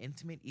get more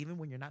intimate even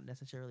when you're not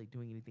necessarily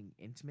doing anything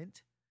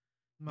intimate.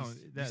 No,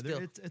 you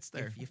still- it's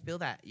there. If you feel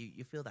that,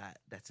 you feel that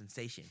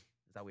sensation.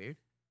 Is that weird?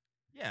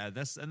 Yeah,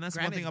 that's one Granted,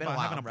 thing it's been a about while,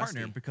 having a I'm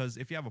partner rusty. because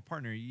if you have a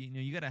partner,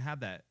 you got to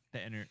have that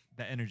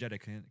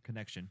energetic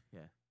connection.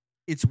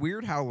 It's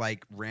weird how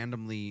like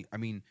randomly. I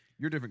mean,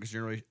 you're different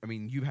because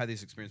you've had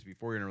this experience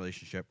before you're in a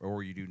relationship,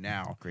 or you do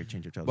now. Great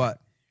change of tone.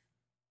 But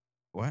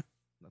what?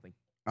 nothing.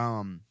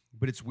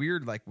 But it's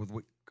weird. Like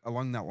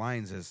along that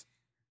lines is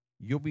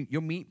you'll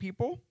meet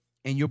people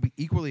and you'll be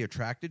equally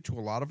attracted to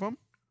a lot of them,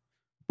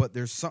 but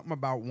there's something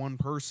about one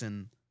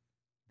person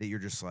that you're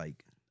just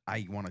like,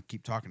 I want to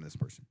keep talking to this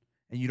person,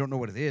 and you don't know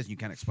what it is. And you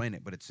can't explain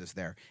it, but it's just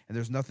there, and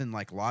there's nothing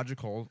like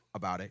logical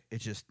about it.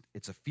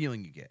 It's a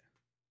feeling you get.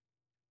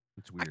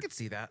 It's I weird. could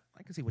see that.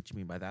 I can see what you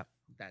mean by that.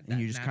 And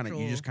you just kinda hit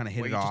where it you're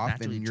just off and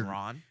naturally you're-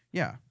 drawn.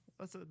 Yeah.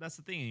 That's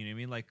the thing. You know what I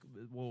mean? Like,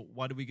 well,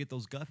 why do we get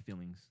those gut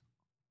feelings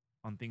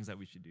on things that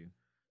we should do?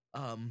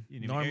 You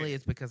know, Normally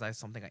it's because I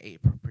something I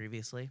ate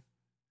previously.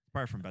 It's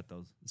probably from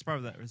Betos. It's part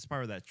of that. It's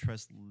part of that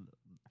trust.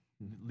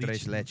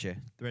 Tres leche. The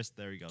rest.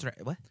 There you go.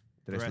 What?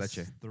 The Tres rest.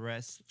 leche. The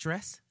rest.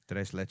 Tress?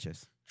 Tres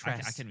leches. I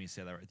Tress. can't even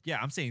say that right. Yeah,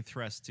 I'm saying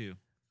thrust too.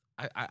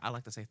 I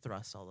like to say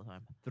thrust all the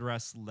time.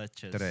 Thrust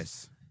leches.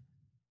 Tres.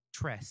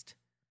 Trest.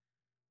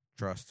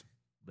 Trust.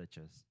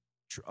 Leches.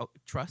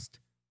 Trust?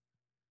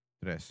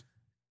 Tres.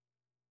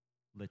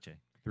 Leche.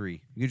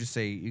 3. You can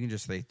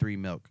just say 3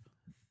 milk.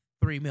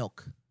 3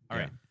 milk. All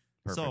Yeah. right.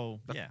 Perfect. So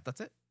That-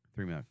 That's it?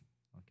 3 milk.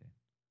 Okay.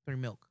 3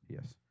 milk.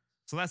 Yes.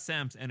 So that's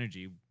Sam's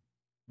energy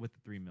with the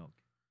 3 milk.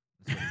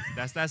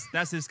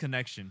 That's his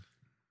connection.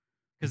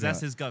 Because that's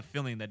his gut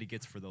feeling that he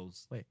gets for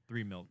those Wait.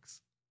 3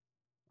 milks.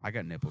 I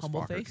got nipples.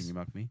 Humble Fucker. face? Can you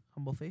muck me?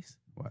 Humble face.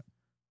 What?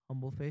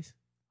 Humble face.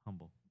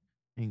 Humble.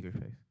 Angry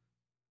face.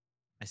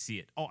 I see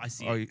it. Oh, I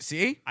see Oh, it. you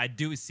see? I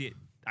do see it.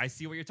 I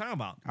see what you're talking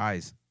about.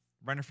 Eyes.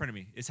 Right in front of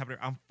me. It's happening.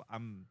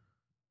 I'm.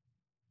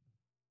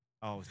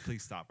 Oh,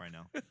 please stop right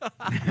now.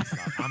 Please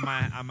stop. I'm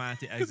gonna have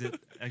to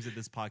exit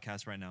this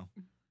podcast right now.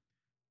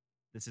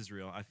 This is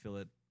real. I feel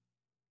it.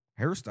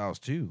 Hairstyles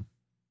too.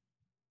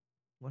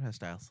 What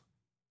hairstyles?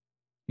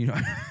 You know.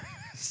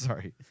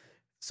 Sorry.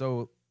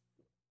 So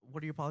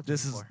What are you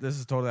apologizing for? this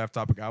is totally off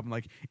topic. I'm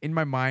like in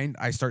my mind,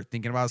 I start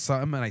thinking about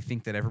something, and I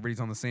think that everybody's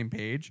on the same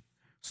page.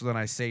 So then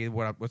I say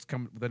what's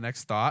coming the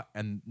next thought,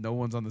 and no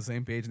one's on the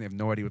same page, and they have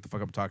no idea what the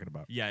fuck I'm talking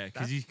about. Yeah,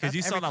 because That's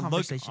you saw every that look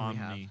conversation we on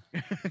have. me.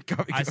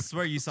 Kavy I goes,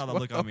 swear you saw the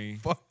 "What look the on me.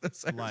 fuck?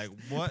 This Like,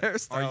 hairstyle- what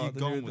hairstyle are you and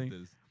going with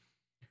everything."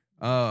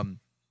 this?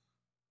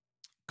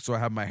 So I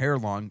have my hair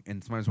long,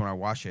 and sometimes when I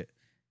wash it,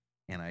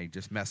 and I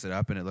just mess it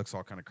up, and it looks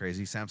all kind of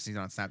crazy. Sam sees it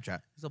on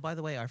Snapchat. So, by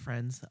the way, our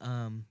friends,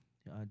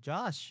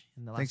 Josh,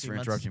 in the last Thanks few for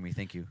months, interrupting me.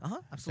 Thank you.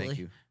 absolutely. Thank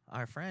you.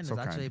 Our friend So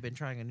has actually kind. been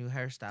trying a new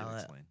hairstyle, Didn't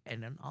explain.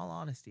 and in all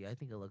honesty, I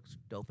think it looks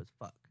dope as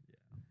fuck.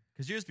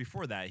 Because years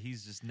before that,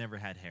 he's just never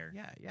had hair.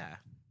 Yeah,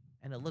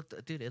 and it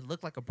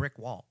looked like a brick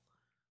wall.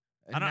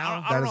 And I don't, now, I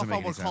That don't know doesn't if I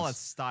make would any call it sense.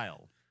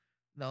 style.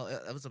 no,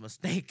 it was a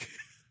mistake,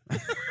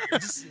 It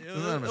This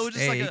isn't a was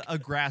just like mistake. a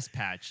grass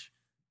patch.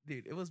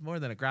 dude. It was more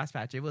than a grass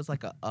patch. It was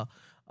like a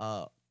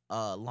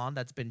lawn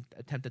that's been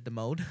attempted to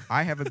mowed.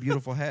 I have a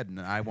beautiful head,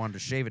 and I wanted to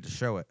shave it to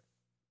show it.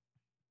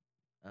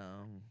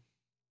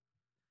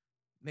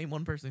 Name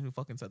one person who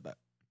fucking said that.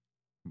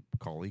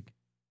 Colleague.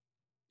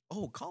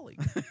 Oh,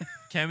 colleague.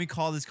 Can we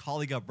call this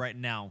colleague up right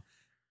now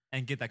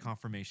and get that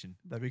confirmation?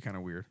 That'd be kind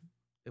of weird.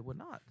 It would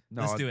not.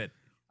 No, Let's do it.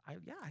 I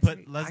But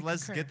say-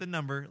 let's I get the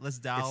number. Let's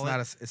dial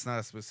It's not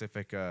a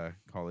specific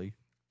colleague.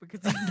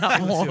 because it's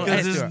not one. Because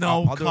Let's there's do it.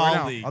 no I'll do it right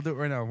now. colleague. I'll do it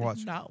right now. Watch.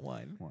 It's not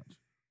one. Watch.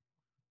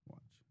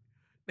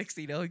 Next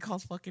thing you know, he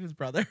calls fucking his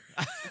brother.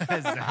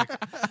 Exactly.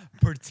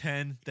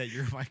 Pretend that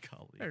you're my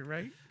colleague.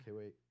 Right? Okay,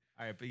 wait.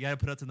 All right, but you gotta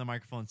put it to the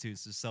microphone too,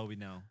 so we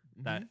know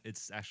that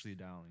it's actually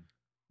dialing.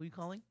 Who you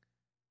calling?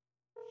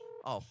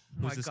 Oh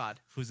Who's my this, god.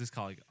 Who's this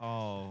colleague?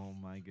 Oh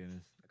my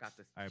goodness. I got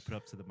this. All right, put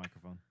up to the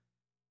microphone.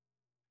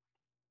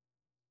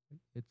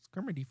 It's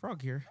Kermit the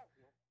Frog here.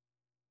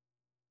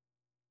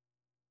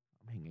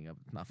 I'm hanging up.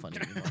 It's not funny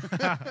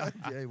anymore.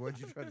 Hey, why'd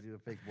you try to do a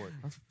fake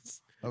voice?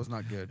 That was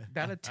not good.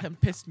 That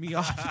attempt pissed me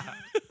off.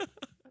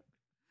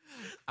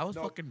 I was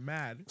No. fucking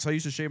mad. So I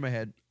used to shave my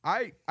head.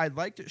 I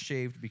liked it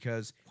shaved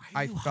because Why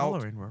I are you felt-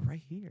 hollering? We're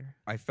right here.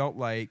 I felt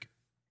like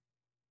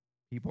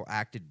people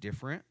acted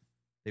different.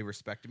 They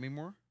respected me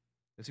more.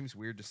 It seems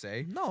weird to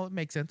say. No, it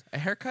makes sense. A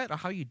haircut or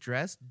how you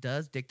dress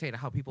does dictate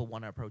how people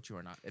want to approach you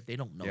or not. If they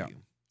don't know Yeah. you,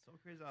 So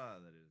crazy how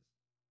that is.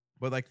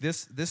 But like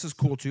this is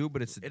cool too,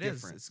 but it's a it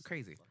is. difference. It's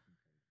crazy.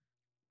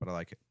 But I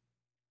like it.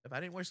 If I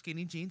didn't wear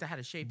skinny jeans, I had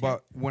a shaved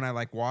But when I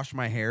like wash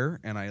my hair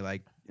and I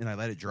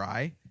let it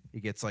dry, it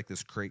gets like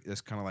this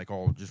this kind of like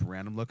all just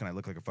random look, and I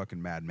look like a fucking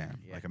madman,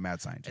 Yeah. like a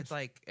mad scientist.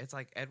 It's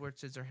like Edward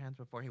Scissorhands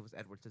before he was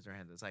Edward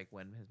Scissorhands. It's like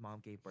when his mom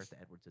gave birth to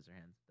Edward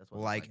Scissorhands. That's what it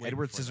was like way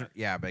Edward before Scissor, that.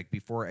 yeah, but like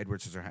before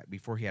Edward Scissor,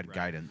 before he had Right,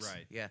 guidance,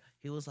 Right. Yeah,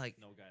 he was like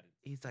No guidance.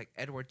 he's like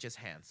Edward just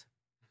hands.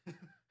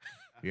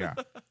 yeah.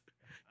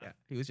 Yeah,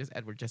 he was just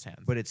Edward just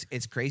hands. But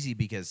it's crazy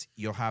because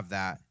you'll have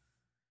that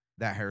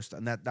hairstyle,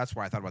 and that's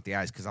why I thought about the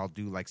eyes, because I'll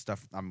do like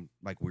stuff I'm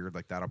like weird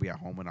like that. I'll be at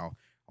home and I'll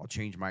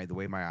change the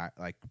way my eye,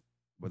 like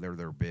whether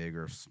they're big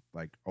or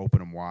like open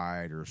them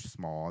wide or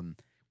small, and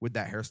with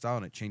that hairstyle,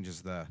 and it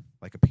changes the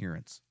like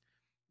appearance.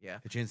 yeah.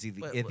 It changes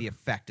But- the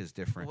effect is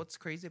different. What's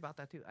crazy about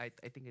that too? I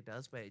think it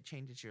does, but it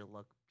changes your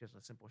look. Just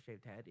a simple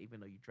shaved head, even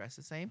though you dress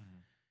the same.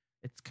 Mhm.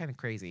 It's kind of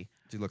crazy.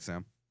 Do you look,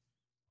 Sam?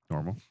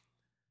 Normal.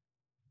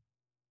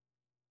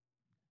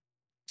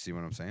 See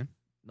what I'm saying?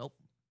 Nope.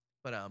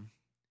 But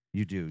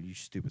You do. You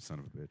stupid son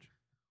of a bitch.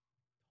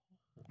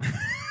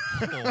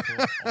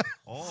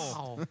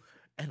 Oh.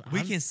 and We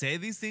I'm- can say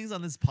these things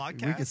on this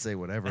podcast. We can say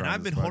whatever. and on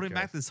I've this been holding podcast.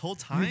 back this whole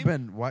time. You've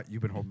been what?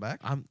 You've been holding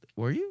back?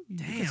 Were you? You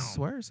can Damn.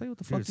 swear. Say what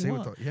the Dude, fuck say you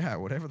what want. yeah,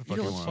 whatever the fuck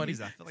know you what's want. funny?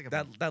 Jeez, I feel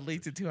like That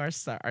leads into our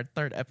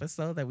third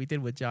episode that we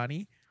did with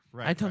Johnny.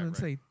 right, I told right, him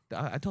to right. say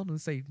I told him to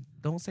say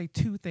don't say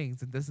two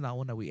things, and this is not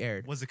one that we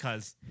aired. Was it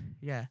cuz?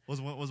 Yeah,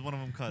 Was one of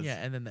them cuz? yeah,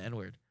 and then the N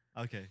word.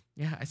 Okay.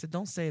 Yeah, I said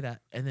don't say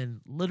that, and then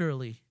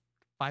literally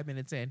 5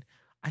 minutes in,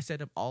 I said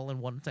them all in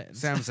one sentence.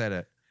 Sam said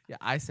it. Yeah,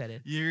 I said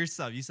it. You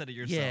yourself. You said it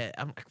yourself. Yeah,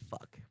 I'm like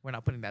fuck. We're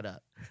not putting that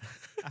up.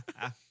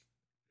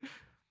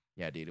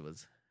 Yeah, dude, it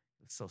was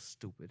so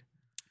stupid.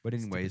 But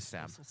Stupid anyways,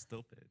 Sam. So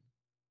stupid.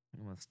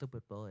 I'm a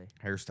stupid boy.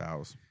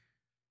 hairstyles.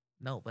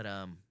 No, but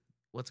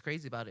what's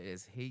crazy about it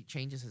is he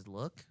changes his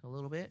look a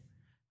little bit.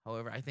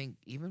 However, I think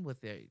even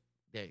with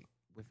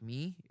with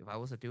me, if I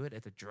was to do it,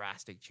 it's a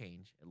drastic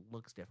change. It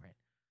looks different.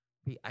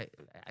 I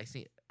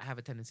have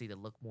a tendency to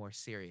look more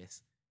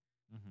serious,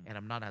 Mhm. and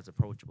I'm not as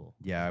approachable.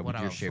 Yeah, is what with I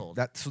your was shape. told.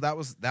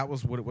 That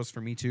was what it was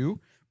for me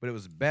too, but it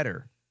was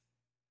better.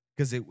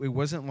 Because it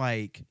wasn't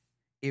like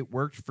it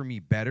worked for me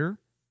better,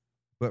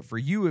 But for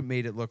you, it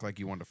made it look like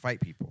you wanted to fight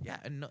people. Yeah,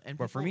 and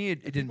But for people- me,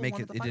 it and didn't people make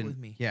wanted it. to It fight didn't. with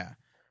me. Yeah.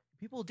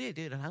 People did,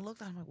 dude, and I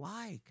looked at him like,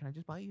 why? Can I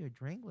just buy you a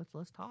drink?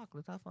 Let's talk.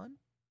 Let's have fun.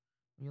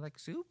 You like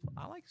soup?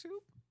 I like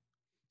soup.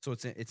 So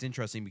it's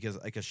interesting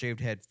because like a shaved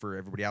head for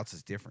everybody else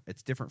is different.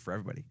 It's different for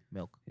everybody,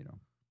 Milk. you know.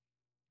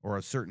 Or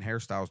a certain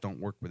hairstyles don't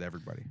work with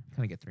everybody.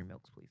 Can I get 3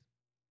 milks, please?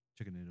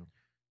 Chicken noodle.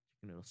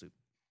 Chicken noodle soup.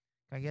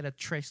 Can I get a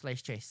trace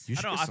lace chase? You I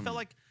should don't know. get I some- feel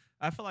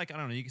like I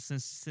don't know. You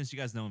since you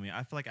guys know me,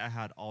 I feel like I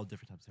had all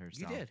different types of hairstyles.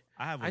 You did.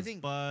 I have I was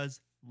think-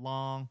 buzz,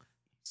 long,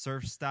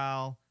 surf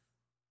style,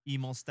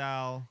 emo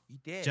style, You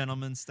did.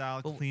 gentleman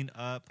style, But- clean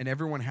up. and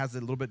everyone has a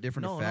little bit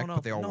different effect,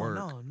 but they all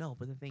work. No.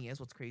 But the thing is,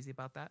 what's crazy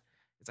about that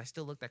is I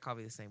still looked at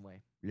Kavy the same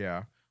way.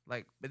 Yeah.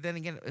 Like, but then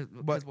again,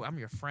 But- because I'm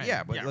your friend.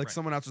 Yeah, but Yeah, like right.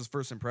 someone else's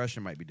first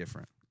impression might be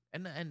different.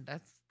 and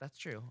that's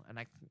true.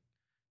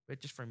 But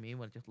just for me,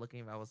 when just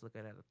looking, if I was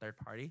looking at a third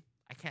party,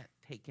 I can't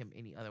take him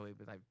any other way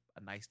besides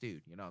a nice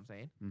dude. You know what I'm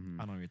saying? Mhm. I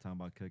don't know what you're talking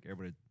about, Cook.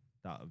 Everybody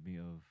thought of me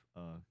of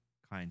a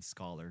kind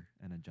scholar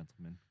and a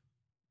gentleman.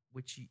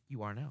 Which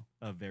you are now.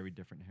 Of very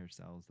different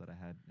hairstyles that I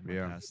had in my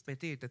Yeah. past. But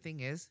dude, the thing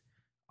is,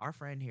 our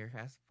friend here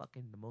has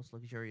fucking the most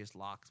luxurious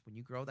locks. When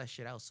you grow that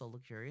shit out so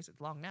luxurious,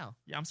 it's long now.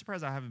 Yeah, I'm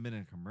surprised I haven't been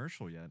in a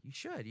commercial yet. You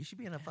should. You should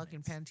be in a Damn fucking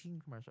it.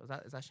 Pantene commercial.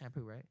 Is that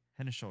shampoo, right?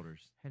 Head and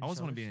Shoulders. Head and I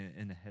always want to be Shoulders?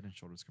 in a Head and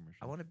Shoulders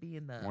commercial. I want to be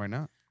in the. Why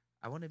not?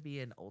 I want to be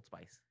in Old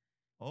Spice.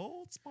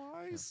 Old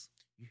Spice.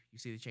 You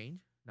see the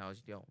change? Now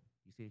it's don't.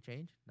 You see the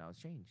change? Now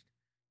it's changed.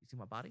 You see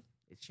my body?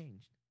 It's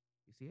changed.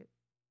 You see it?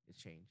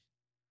 It's changed.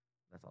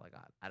 That's all I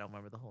got. I don't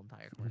remember the whole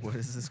entire commercial. What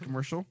is this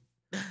commercial?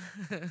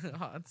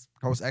 Hans.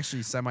 I was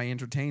actually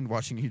semi-entertained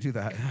watching you do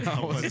that.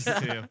 I was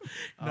too.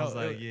 I was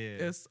No, like,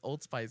 yeah. It's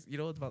Old Spice. You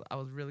know what? I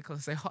was really close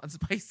to say hot and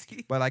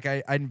spicy. But like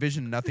I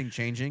envisioned nothing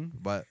changing,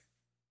 but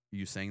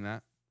you saying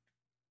that,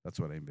 that's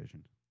what I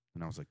envisioned.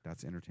 And I was like,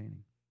 that's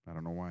entertaining. I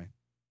don't know why.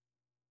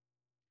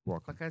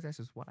 Welcome. But guys, that's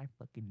just what I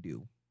fucking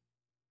do.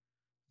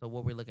 So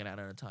what we're looking at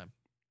a time,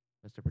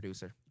 Mr.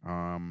 Producer.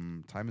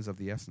 Time is of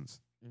the essence.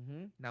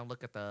 Mm-hmm. Now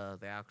look at the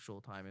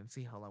actual time and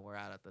see how long we're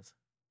at this.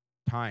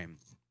 Time.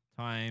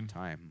 Time.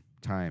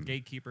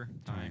 Gatekeeper.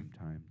 Time.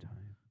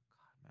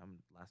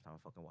 Last time I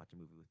fucking watched a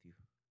movie with you.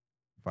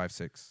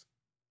 5-6.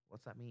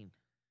 What's that mean?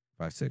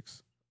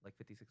 5-6. Like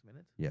 56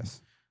 minutes?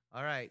 Yes.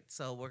 All right,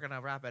 so we're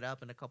gonna wrap it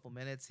up in a couple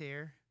minutes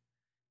here.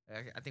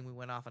 I think we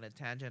went off on a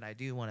tangent. I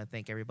do want to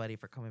thank everybody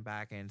for coming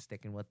back and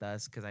sticking with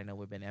us because I know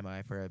we've been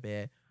MI for a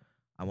bit.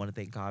 I want to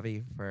thank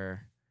Kavy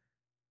for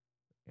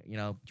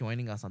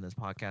joining us on this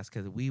podcast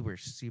because we were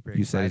super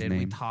You said his excited. We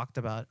name. talked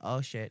about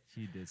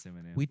He did say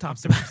my name. We I'm talked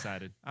super about-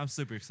 excited. I'm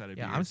super excited.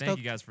 To Yeah, be I'm here. Thank stoked.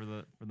 you guys for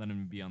letting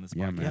me be on this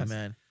Yeah, podcast. man. yeah,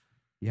 man.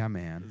 Yeah,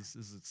 man. This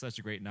is such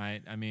a great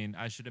night. I mean,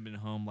 I should have been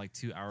home like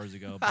 2 hours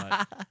ago,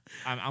 but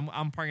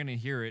I'm probably gonna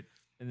hear it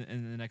in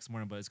the next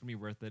morning. But it's gonna be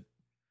worth it.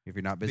 If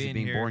you're not busy Being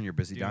being here, born, you're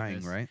busy doing dying,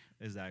 this. right?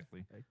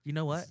 Exactly. You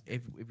know what?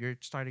 If you're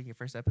starting your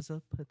first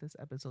episode, put this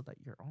episode that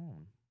you're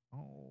on.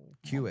 Oh,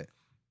 Cue it.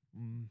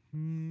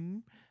 Hmm.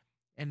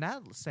 And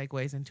that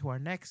segues into our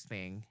next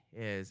thing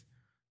is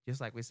just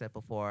like we said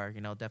before,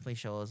 definitely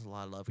show us a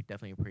lot of love. We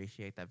definitely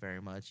appreciate that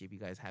very much. If you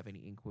guys have any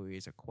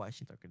inquiries or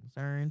questions or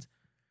concerns,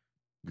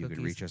 You can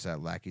Cookies. reach us at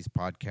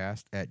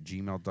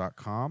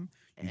lackeyspodcast@gmail.com.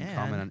 You can And-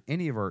 comment on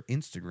any of our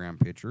Instagram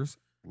pictures,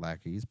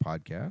 Lackeys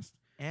Podcast.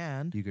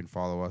 and You can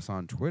follow us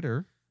on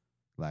Twitter,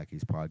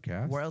 Lackeys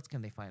Podcast. where else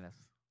can they find us?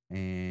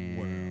 And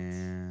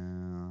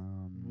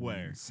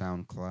Where?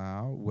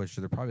 SoundCloud, which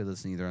they're probably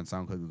listening either on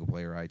SoundCloud, Google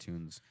Play, or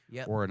iTunes,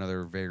 Yep. or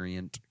another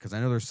variant. Because I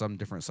know there's some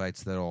different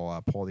sites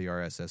that'll pull the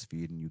RSS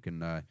feed, and you can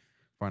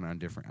find it on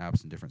different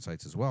apps and different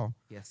sites as well.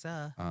 Yes,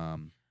 sir.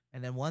 Um,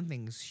 And then one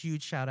thing,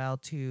 huge shout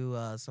out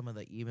to some of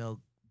the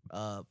email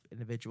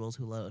individuals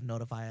who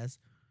notify us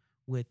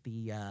with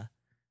the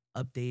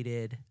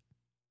updated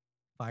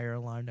fire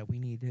alarm that we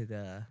needed.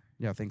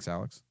 yeah, thanks,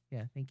 Alex.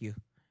 Yeah, thank you.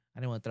 I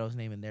didn't want to throw his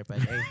name in there, but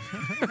hey,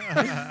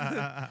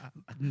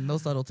 no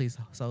subtleties.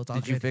 So it's all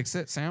Did you good. fix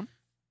it, Sam?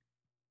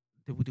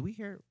 Did we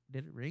hear?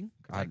 Did it ring?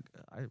 'Cause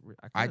I could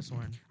I- have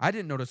sworn. I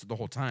didn't notice it the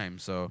whole time,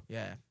 so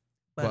Yeah,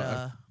 but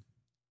But,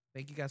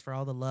 thank you guys for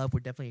all the love.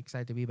 We're definitely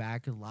excited to be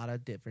back. A lot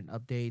of different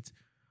updates.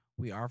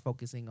 We are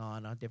focusing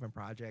on different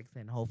projects,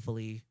 and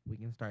hopefully we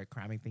can start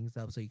cramming things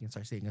up so you can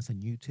start seeing us on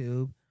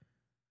YouTube,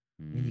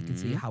 and you can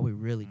see Mhm. how we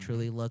really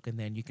truly look, and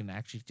then you can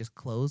actually just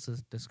close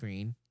the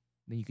screen.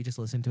 Then you can just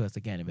listen to us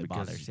again if it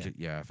Because bothers you,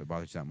 yeah, if it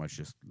bothers you that much,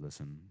 just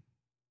listen.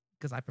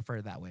 because I prefer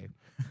it that way.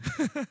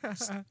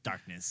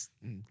 Darkness.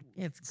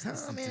 It's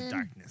Listen to coming.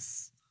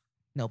 darkness.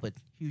 No, but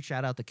huge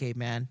shout out to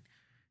Caveman.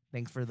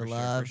 Thanks for the For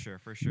love. Sure,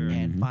 for sure.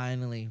 And Mhm.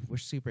 finally, we're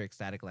super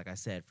ecstatic, like I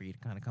said, for you to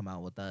kind of come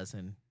out with us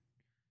and,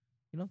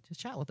 just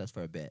chat with us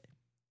for a bit.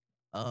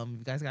 You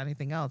guys got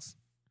anything else?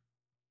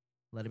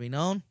 Let it be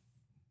known.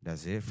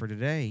 That's it for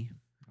today.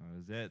 That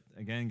was it.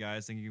 Again,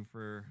 guys, thank you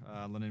for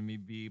letting me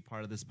be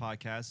part of this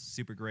podcast.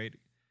 Super great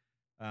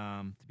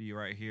to be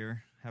right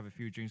here. Have a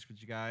few drinks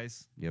with you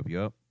guys.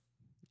 Yep.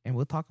 And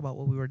we'll talk about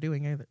what we were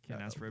doing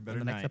Can't ask for a better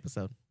in the next night.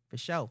 episode. For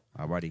sure.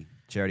 Alrighty.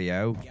 Charity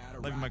out.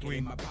 Love you, my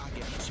queen.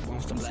 She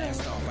wants to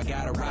blast off. I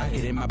got a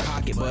rocket in my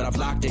pocket, but I've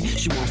locked it.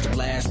 She wants to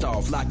blast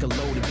off like a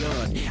loaded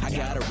gun. I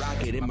got a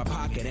rocket in my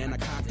pocket and I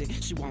cocked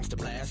it. She wants to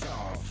blast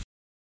off.